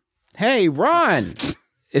 Hey, Ron.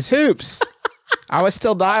 It's Hoops. I was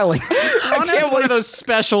still dialing. Ron has one of those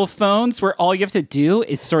special phones where all you have to do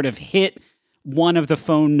is sort of hit one of the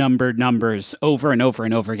phone numbers over and over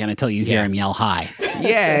and over again until you hear him yell hi.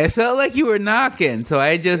 Yeah, it felt like you were knocking, so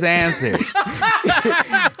I just answered.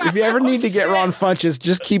 If you ever need to get Ron Funches,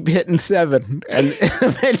 just keep hitting 7, and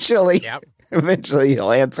eventually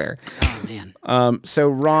he'll answer. Oh man. So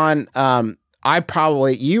Ron,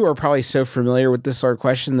 you are probably so familiar with this sort of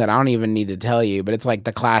question that I don't even need to tell you, but it's like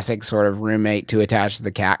the classic sort of roommate too attached to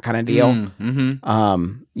the cat kind of deal.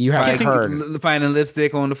 You haven't heard. Finding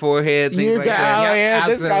lipstick on the forehead, things like that. Oh yeah,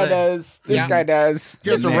 this guy does. This guy does.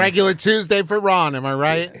 Just a regular Tuesday for Ron, am I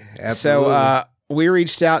right? Absolutely. So we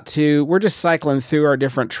reached out to, we're just cycling through our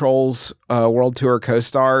different Trolls World Tour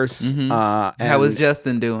co-stars. How was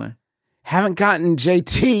Justin doing? Haven't gotten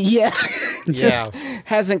JT yet. Just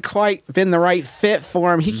hasn't quite been the right fit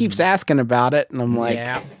for him. He keeps asking about it, and I'm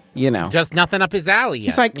like, just nothing up his alley yet.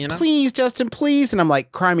 He's like, please, Justin, please. And I'm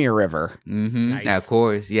like, cry me a river. Nice. Of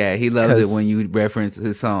course. Yeah, he loves it when you reference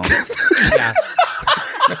his song. It's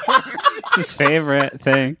his favorite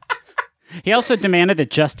thing. He also demanded that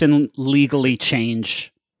Justin legally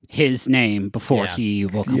change his name before he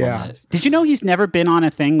will come on it. Did you know he's never been on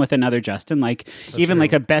a thing with another Justin? Like, even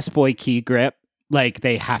like a Best Boy Key Grip, like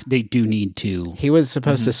they do need to. He was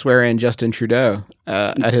supposed to swear in Justin Trudeau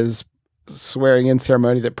at his swearing in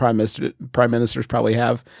ceremony that prime ministers probably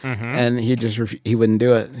have, and he just he wouldn't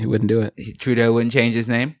do it. He wouldn't do it. Trudeau wouldn't change his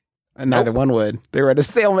name? And neither one would. They were at a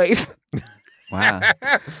stalemate. Wow.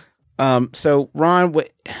 So Ron,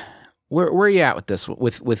 where are you at with this?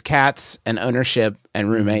 With cats and ownership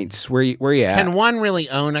and roommates? Where you at? Can one really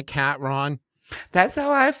own a cat, Ron? That's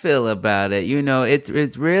how I feel about it. You know, it's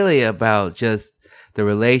really about just the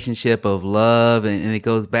relationship of love, and it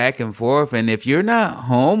goes back and forth. And if you're not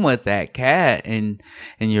home with that cat and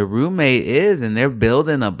your roommate is, and they're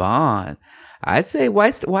building a bond, I'd say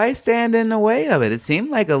why stand in the way of it? It seemed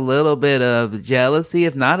like a little bit of jealousy,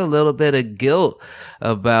 if not a little bit of guilt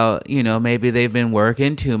about, maybe they've been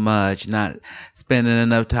working too much, not spending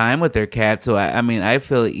enough time with their cat. So I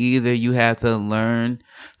feel either you have to learn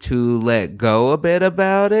to let go a bit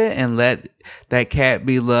about it and let that cat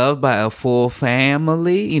be loved by a full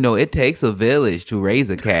family. It takes a village to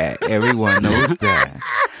raise a cat. Everyone knows that.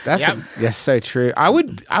 That's so true. I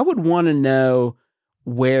would want to know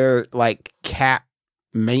where like cat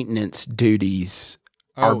maintenance duties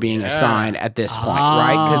are being assigned at this point,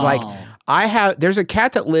 right? Because like there's a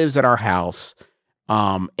cat that lives at our house,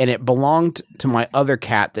 and it belonged to my other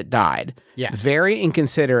cat that died. Yes. Very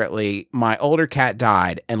inconsiderately, my older cat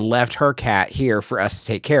died and left her cat here for us to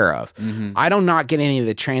take care of. I do not get any of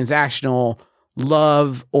the transactional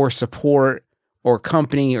love or support or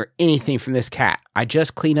company or anything from this cat. I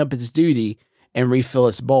just clean up its duty and refill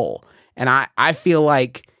its bowl. And I feel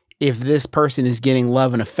like if this person is getting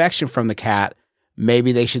love and affection from the cat,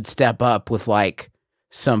 maybe they should step up with like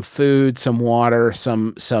some food, some water,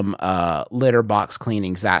 some litter box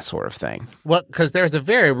cleanings, that sort of thing. Well, because there's a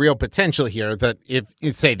very real potential here that if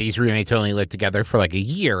say these roommates only live together for like a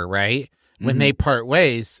year, right? When they part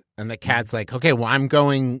ways and the cat's like, okay, well, I'm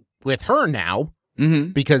going with her now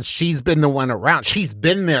because she's been the one around. She's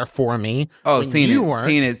been there for me. Oh, seen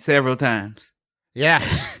it several times. Yeah.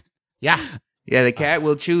 Yeah. Yeah, the cat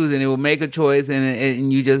will choose and it will make a choice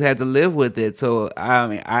and you just have to live with it. So,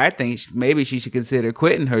 I think maybe she should consider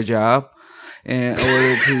quitting her job in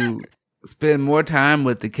order to spend more time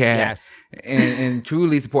with the cat and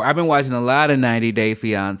truly support. I've been watching a lot of 90 Day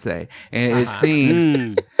Fiancé, and it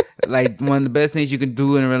seems like one of the best things you can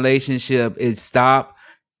do in a relationship is stop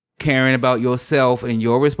caring about yourself and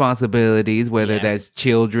your responsibilities, whether that's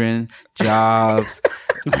children, jobs,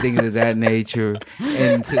 things of that nature,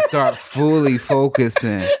 and to start fully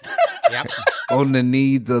focusing on the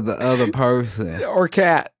needs of the other person. Or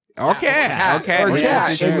cat. Or cat. Or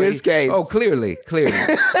cat, in this case. Oh, clearly.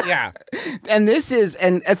 Yeah. And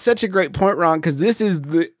it's such a great point, Ron, because this is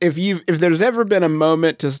if there's ever been a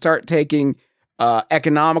moment to start taking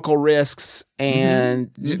economical risks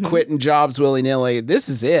and quitting jobs willy-nilly, this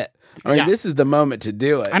is it. I mean, this is the moment to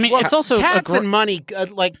do it. I mean, it's also cats and money,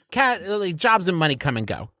 jobs and money come and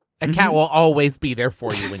go. A cat will always be there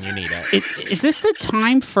for you when you need it. Is this the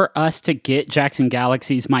time for us to get Jackson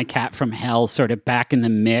Galaxy's My Cat from Hell sort of back in the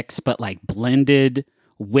mix, but like blended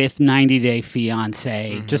with 90 Day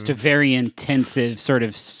Fiancé? Just a very intensive sort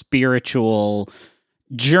of spiritual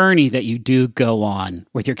journey that you do go on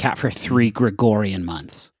with your cat for 3 Gregorian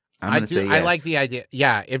months. I like the idea.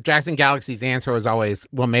 Yeah, if Jackson Galaxy's answer was always,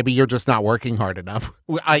 well, maybe you're just not working hard enough.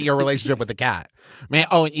 Your relationship with the cat. Man,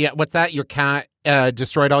 what's that? Your cat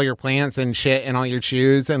destroyed all your plants and shit and all your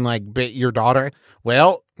shoes and like bit your daughter.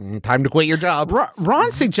 Well, time to quit your job.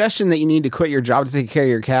 Ron's suggestion that you need to quit your job to take care of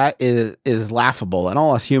your cat is laughable, and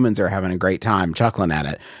all us humans are having a great time chuckling at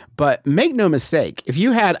it. But make no mistake, if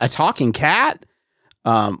you had a talking cat,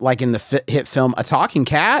 like in the hit film A Talking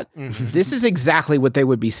Cat, this is exactly what they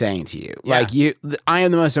would be saying to you. Yeah. Like, I am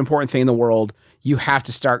the most important thing in the world. You have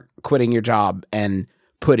to start quitting your job and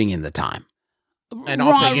putting in the time. And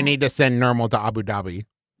also, you need to send Nermal to Abu Dhabi.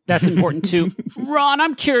 That's important too. Ron,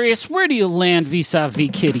 I'm curious, where do you land vis-a-vis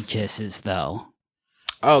kitty kisses, though?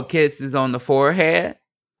 Oh, kisses on the forehead?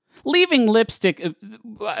 Leaving lipstick.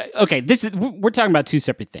 Okay, we're talking about two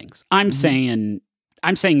separate things. I'm saying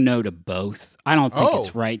no to both. I don't think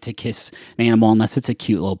it's right to kiss an animal unless it's a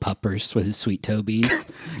cute little puppers with his sweet toe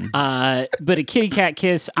beans. But a kitty cat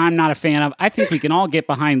kiss, I'm not a fan of. I think we can all get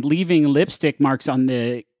behind leaving lipstick marks on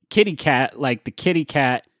the kitty cat, like the kitty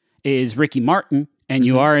cat is Ricky Martin, and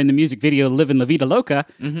you are in the music video "Livin' La Vida Loca,"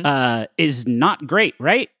 is not great,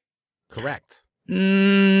 right? Correct.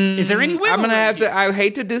 Is there any wiggle I'm gonna have to. I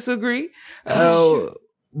hate to disagree.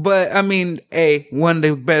 But I mean, one of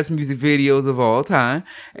the best music videos of all time,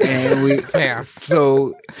 and fair.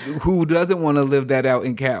 So who doesn't want to live that out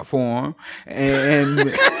in cat form?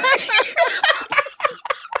 And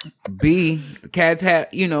B, cats have.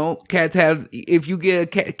 If you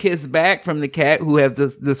get a kiss back from the cat who has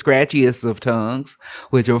the scratchiest of tongues,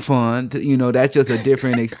 which are fun. That's just a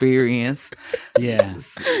different experience. Yeah.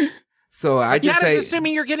 So I just say,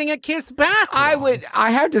 assuming you're getting a kiss back.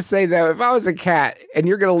 I have to say though, if I was a cat and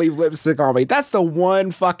you're gonna leave lipstick on me, that's the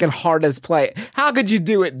one fucking hardest play. How could you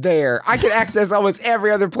do it there? I can access almost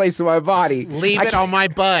every other place in my body. Leave it on my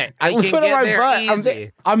butt. I can get there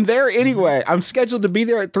easy. I'm there anyway. I'm scheduled to be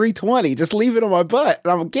there at 3:20. Just leave it on my butt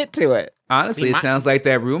and I'm gonna get to it. Honestly, it sounds like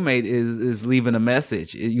that roommate is leaving a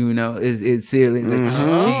message. It's silly.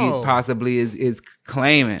 She possibly is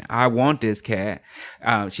claiming, "I want this cat."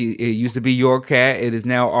 It used to be your cat. It is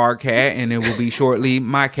now our cat, and it will be shortly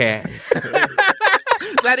my cat.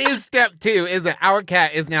 That is step 2. Is that our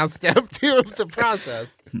cat is now step 2 of the process?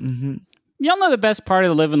 Mm-hmm. Y'all know the best part of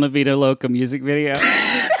the "Livin' La Vida Loca" music video?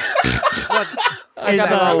 I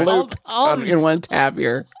got a loop in one tab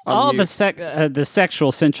here. All the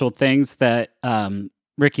sexual sensual things that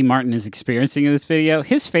Ricky Martin is experiencing in this video,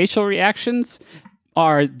 his facial reactions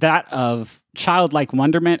are that of childlike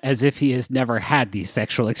wonderment, as if he has never had these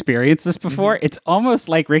sexual experiences before. It's almost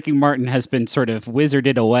like Ricky Martin has been sort of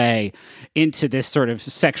wizarded away into this sort of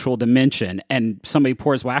sexual dimension, and somebody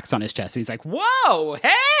pours wax on his chest, and he's like, "Whoa,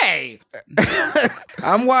 hey!"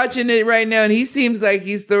 I'm watching it right now, and he seems like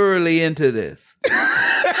he's thoroughly into this.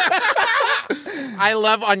 I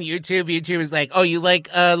love on YouTube. YouTube is like, "Oh, you like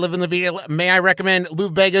Livin' La Vida? May I recommend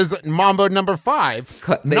Lou Bega's Mambo No.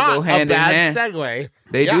 5?" They go hand in hand. Segue.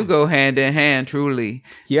 They do go hand in hand, truly.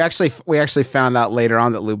 We actually found out later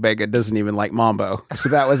on that Lou Bega doesn't even like Mambo, so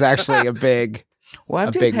that was actually a big. Well,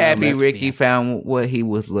 I'm just happy Ricky found what he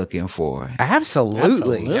was looking for.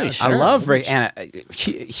 Absolutely. Sure. I love Ricky, and a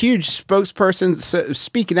huge spokesperson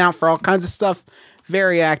speaking out for all kinds of stuff.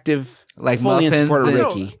 Very active, like fully in muffins support of and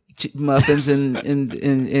Ricky. Muffins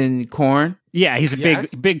and corn. Yeah, he's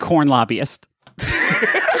a big corn lobbyist.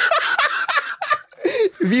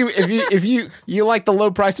 If you like the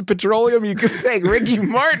low price of petroleum, you can thank Ricky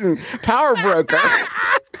Martin, power broker.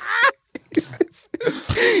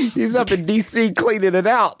 He's up in DC cleaning it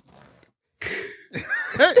out.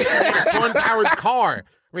 Corn-powered car.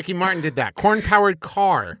 Ricky Martin did that. Corn-powered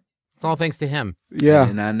car. It's all thanks to him. Yeah.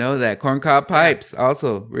 And I know that. Corncob pipes,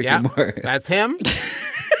 also Ricky Martin. That's him.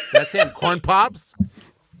 That's him. Corn Pops.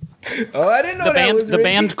 Oh, I didn't know that was the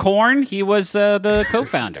band Korn. He was the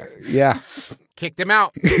co-founder. Yeah. Kicked him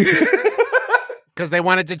out. because they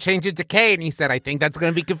wanted to change it to K, and he said, "I think that's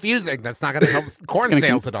going to be confusing. That's not going to help corn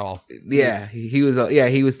sales at all." Yeah, he was. Yeah,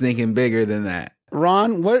 he was thinking bigger than that.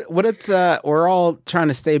 Ron, what it's we're all trying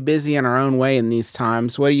to stay busy in our own way in these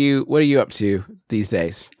times. What are you up to these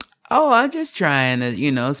days? Oh, I'm just trying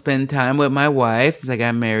to, spend time with my wife since I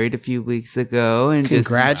got married a few weeks ago. And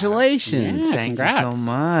congratulations. Thank you so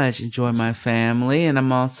much. Enjoy my family. And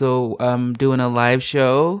I'm also doing a live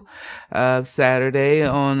show Saturday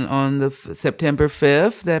on the September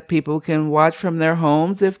 5th that people can watch from their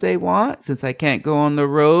homes if they want, since I can't go on the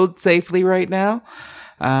road safely right now.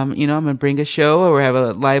 I'm going to bring a show or have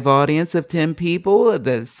a live audience of 10 people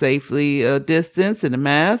that's safely distanced and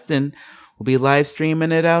masked, and we'll be live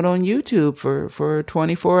streaming it out on YouTube for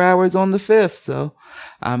 24 hours on the 5th. So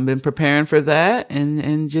I've been preparing for that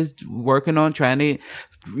and just working on trying to,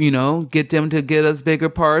 get them to get us bigger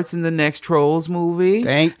parts in the next Trolls movie.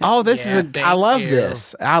 I love this.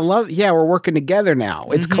 We're working together now.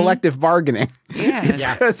 It's collective bargaining.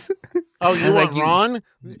 Yeah. Oh, you want Ron?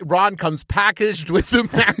 Ron comes packaged with the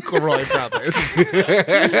McElroy brothers.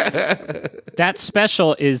 That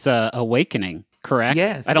special is Awakening, correct?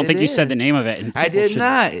 Yes, I don't think you said the name of it. And I did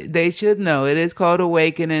not. They should know. It is called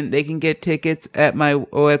Awakening. They can get tickets at my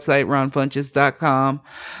website, ronfunches.com.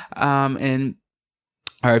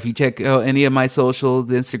 Or if you check any of my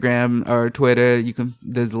socials, Instagram or Twitter,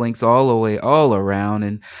 there's links all around.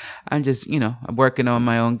 And I'm just, I'm working on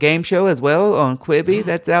my own game show as well on Quibi.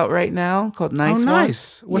 That's out right now called Nice One.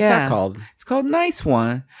 Nice. What's that called? It's called Nice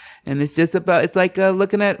One. And it's just it's like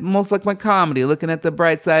looking at, most like my comedy, looking at the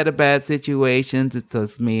bright side of bad situations. It's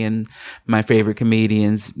just me and my favorite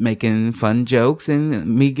comedians making fun jokes and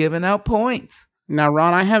me giving out points. Now,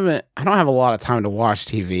 Ron, I don't have a lot of time to watch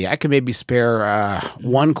TV. I could maybe spare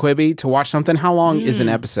one Quibi to watch something. How long is an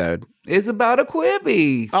episode? It's about a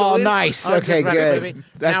Quibi. So nice. Okay, good.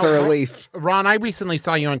 That's a relief. Ron, I recently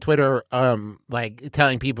saw you on Twitter,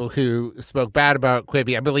 telling people who spoke bad about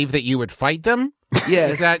Quibi. I believe that you would fight them.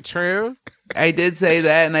 Yes. Is that true? I did say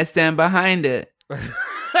that, and I stand behind it.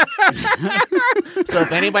 So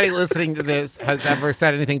if anybody listening to this has ever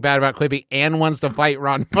said anything bad about Quibi and wants to fight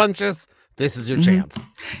Ron Funches, this is your chance.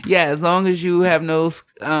 Yeah, as long as you have no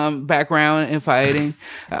background in fighting.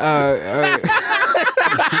 That's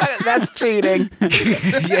cheating.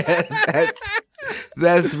 Yeah,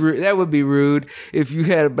 that would be rude if you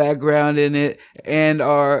had a background in it and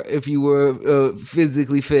or if you were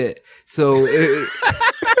physically fit. So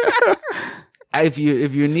if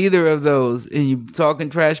you're neither of those and you're talking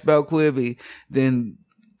trash about Quibi, then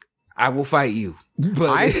I will fight you. But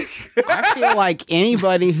I feel like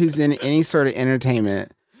anybody who's in any sort of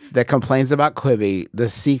entertainment that complains about Quibi, the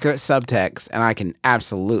secret subtext, and I can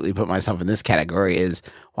absolutely put myself in this category, is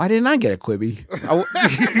why didn't I get a Quibi?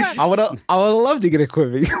 I would have loved to get a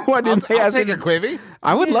Quibi. Why didn't they ask take me? a Quibi?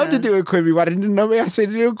 I would love to do a Quibi. Why didn't nobody ask me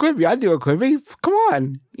to do a Quibi? I'd do a Quibi. Come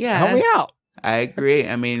on. Yeah. Help me out. I agree.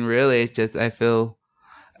 I mean, really, it's just I feel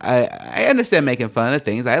I understand making fun of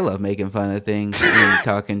things. I love making fun of things and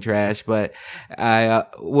talking trash, but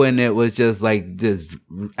when it was just like this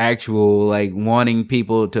actual like wanting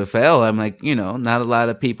people to fail, I'm like, not a lot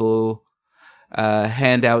of people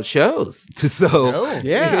hand out shows. So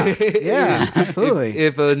yeah, absolutely.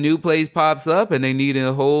 If a new place pops up and they need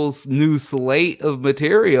a whole new slate of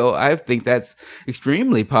material, I think that's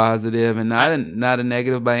extremely positive and not a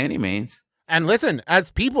negative by any means. And listen,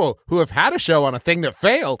 as people who have had a show on a thing that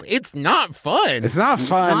failed, it's not fun. It's not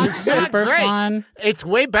fun. It's not super fun. It's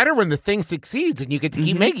way better when the thing succeeds and you get to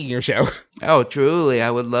keep making your show. Oh, truly,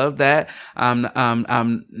 I would love that. I'm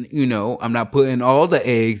not putting all the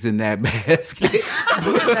eggs in that basket.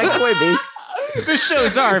 That could be. The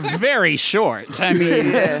shows are very short. I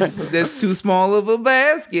mean, that's too small of a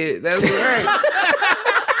basket. That's right.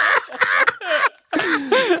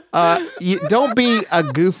 You don't be a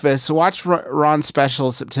goofus. Watch Ron's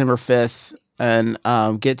special September 5th and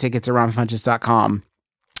get tickets at ronfunches.com.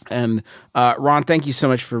 And Ron, thank you so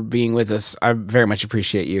much for being with us. I very much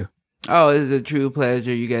appreciate you. Oh, it's a true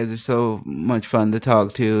pleasure. You guys are so much fun to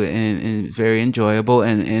talk to and very enjoyable.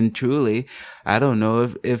 And truly, I don't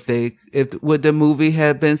know if would the movie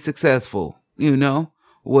have been successful,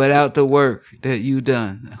 without the work that you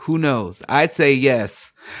done. Who knows? I'd say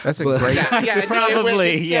yes. That's a great...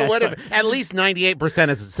 probably, yes. At least 98%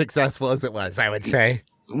 as successful as it was, I would say.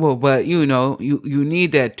 Well, but you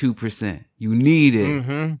need that 2%. You need it.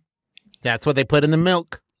 Mm-hmm. That's what they put in the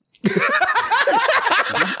milk.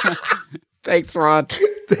 Thanks, Ron.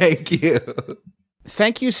 Thank you.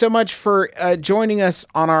 Thank you so much for joining us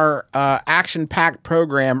on our action-packed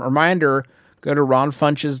program. Reminder, go to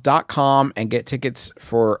ronfunches.com and get tickets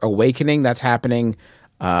for Awakening. That's happening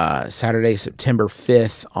Saturday, September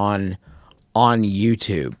 5th on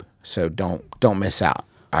YouTube. So don't miss out.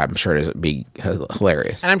 I'm sure it'll be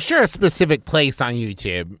hilarious. And I'm sure a specific place on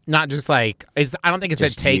YouTube, not just like I don't think it's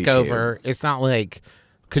Just a takeover. YouTube. It's not like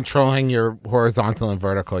controlling your horizontal and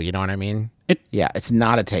vertical. You know what I mean? It's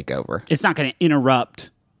not a takeover. It's not going to interrupt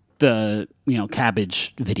the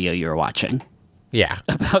cabbage video you're watching Yeah.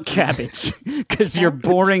 about cabbage because you're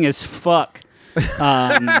boring as fuck.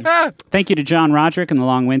 Thank you to John Roderick and the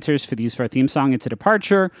Long Winters for the use of our theme song. It's a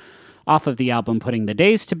departure off of the album Putting the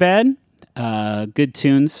Days to Bed. Good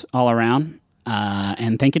tunes all around.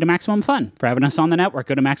 And thank you to Maximum Fun for having us on the network.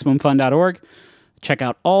 Go to MaximumFun.org. Check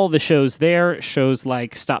out all the shows there. Shows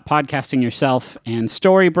like Stop Podcasting Yourself and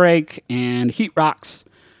Story Break and Heat Rocks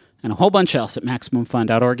and a whole bunch else at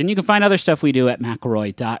MaximumFun.org. And you can find other stuff we do at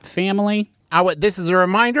McElroy.family. This is a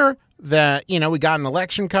reminder that, we got an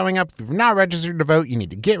election coming up. If you're not registered to vote, you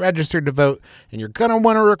need to get registered to vote. And you're going to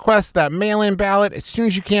want to request that mail-in ballot as soon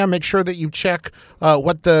as you can. Make sure that you check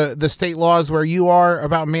what the state laws where you are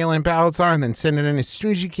about mail-in ballots are, and then send it in as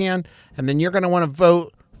soon as you can. And then you're going to want to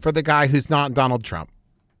vote for the guy who's not Donald Trump.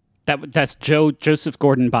 That's Joseph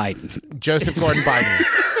Gordon Biden. Joseph Gordon Biden.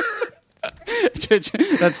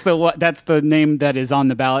 That's the name that is on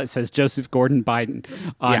the ballot. It says Joseph Gordon Biden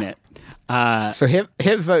on it. So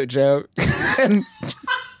hit vote, Joe.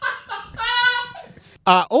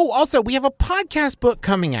 Also, we have a podcast book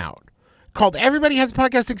coming out called Everybody Has a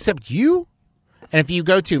Podcast Except You. And if you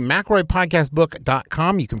go to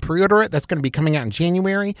McElroyPodcastBook.com, you can pre-order it. That's going to be coming out in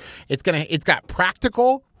January. It's got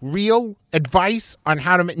practical, real advice on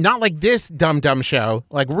how to make, not like this dumb show,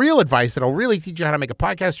 like real advice that'll really teach you how to make a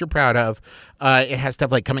podcast you're proud of. It has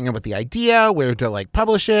stuff like coming up with the idea, where to like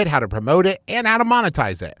publish it, how to promote it, and how to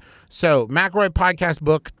monetize it. So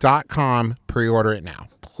McElroyPodcastBook.com, pre-order it now.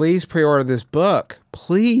 Please pre-order this book.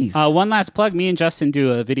 Please. One last plug. Me and Justin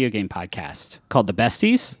do a video game podcast called The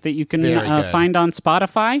Besties that you can find on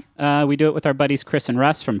Spotify. We do it with our buddies Chris and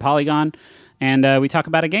Russ from Polygon. And we talk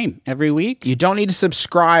about a game every week. You don't need to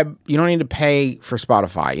subscribe. You don't need to pay for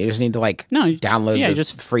Spotify. You just need to download the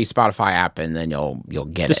free Spotify app, and then you'll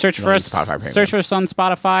get just it. Search for us. Search for us on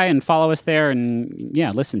Spotify and follow us there, and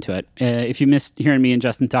listen to it. If you missed hearing me and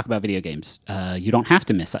Justin talk about video games, you don't have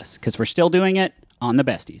to miss us because we're still doing it on the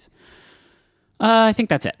Besties. I think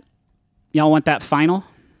that's it. Y'all want that final?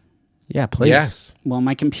 Yeah, please. Yes. Well,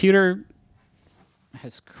 my computer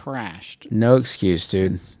has crashed. No excuse,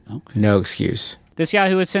 dude. Okay. No excuse. This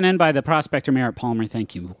Yahoo is sent in by the prospector Merritt Palmer.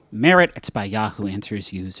 Thank you, Merritt. It's by Yahoo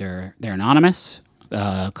Answers user. They're anonymous.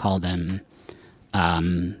 Call them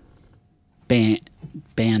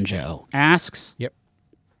Banjo. Asks, Yep.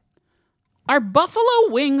 Are buffalo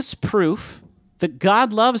wings proof that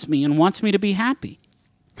God loves me and wants me to be happy?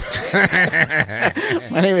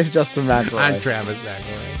 My name is Justin McElroy. I'm Travis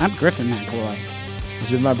McElroy. I'm Griffin McElroy. This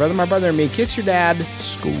is with my brother, and me. Kiss your dad.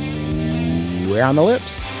 Square on the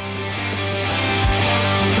lips.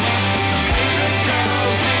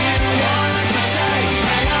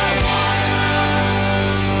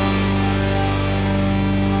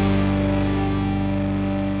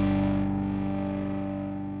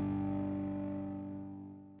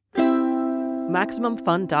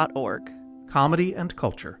 MaximumFun.org. Comedy and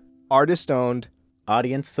culture. Artist owned.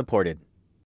 Audience supported.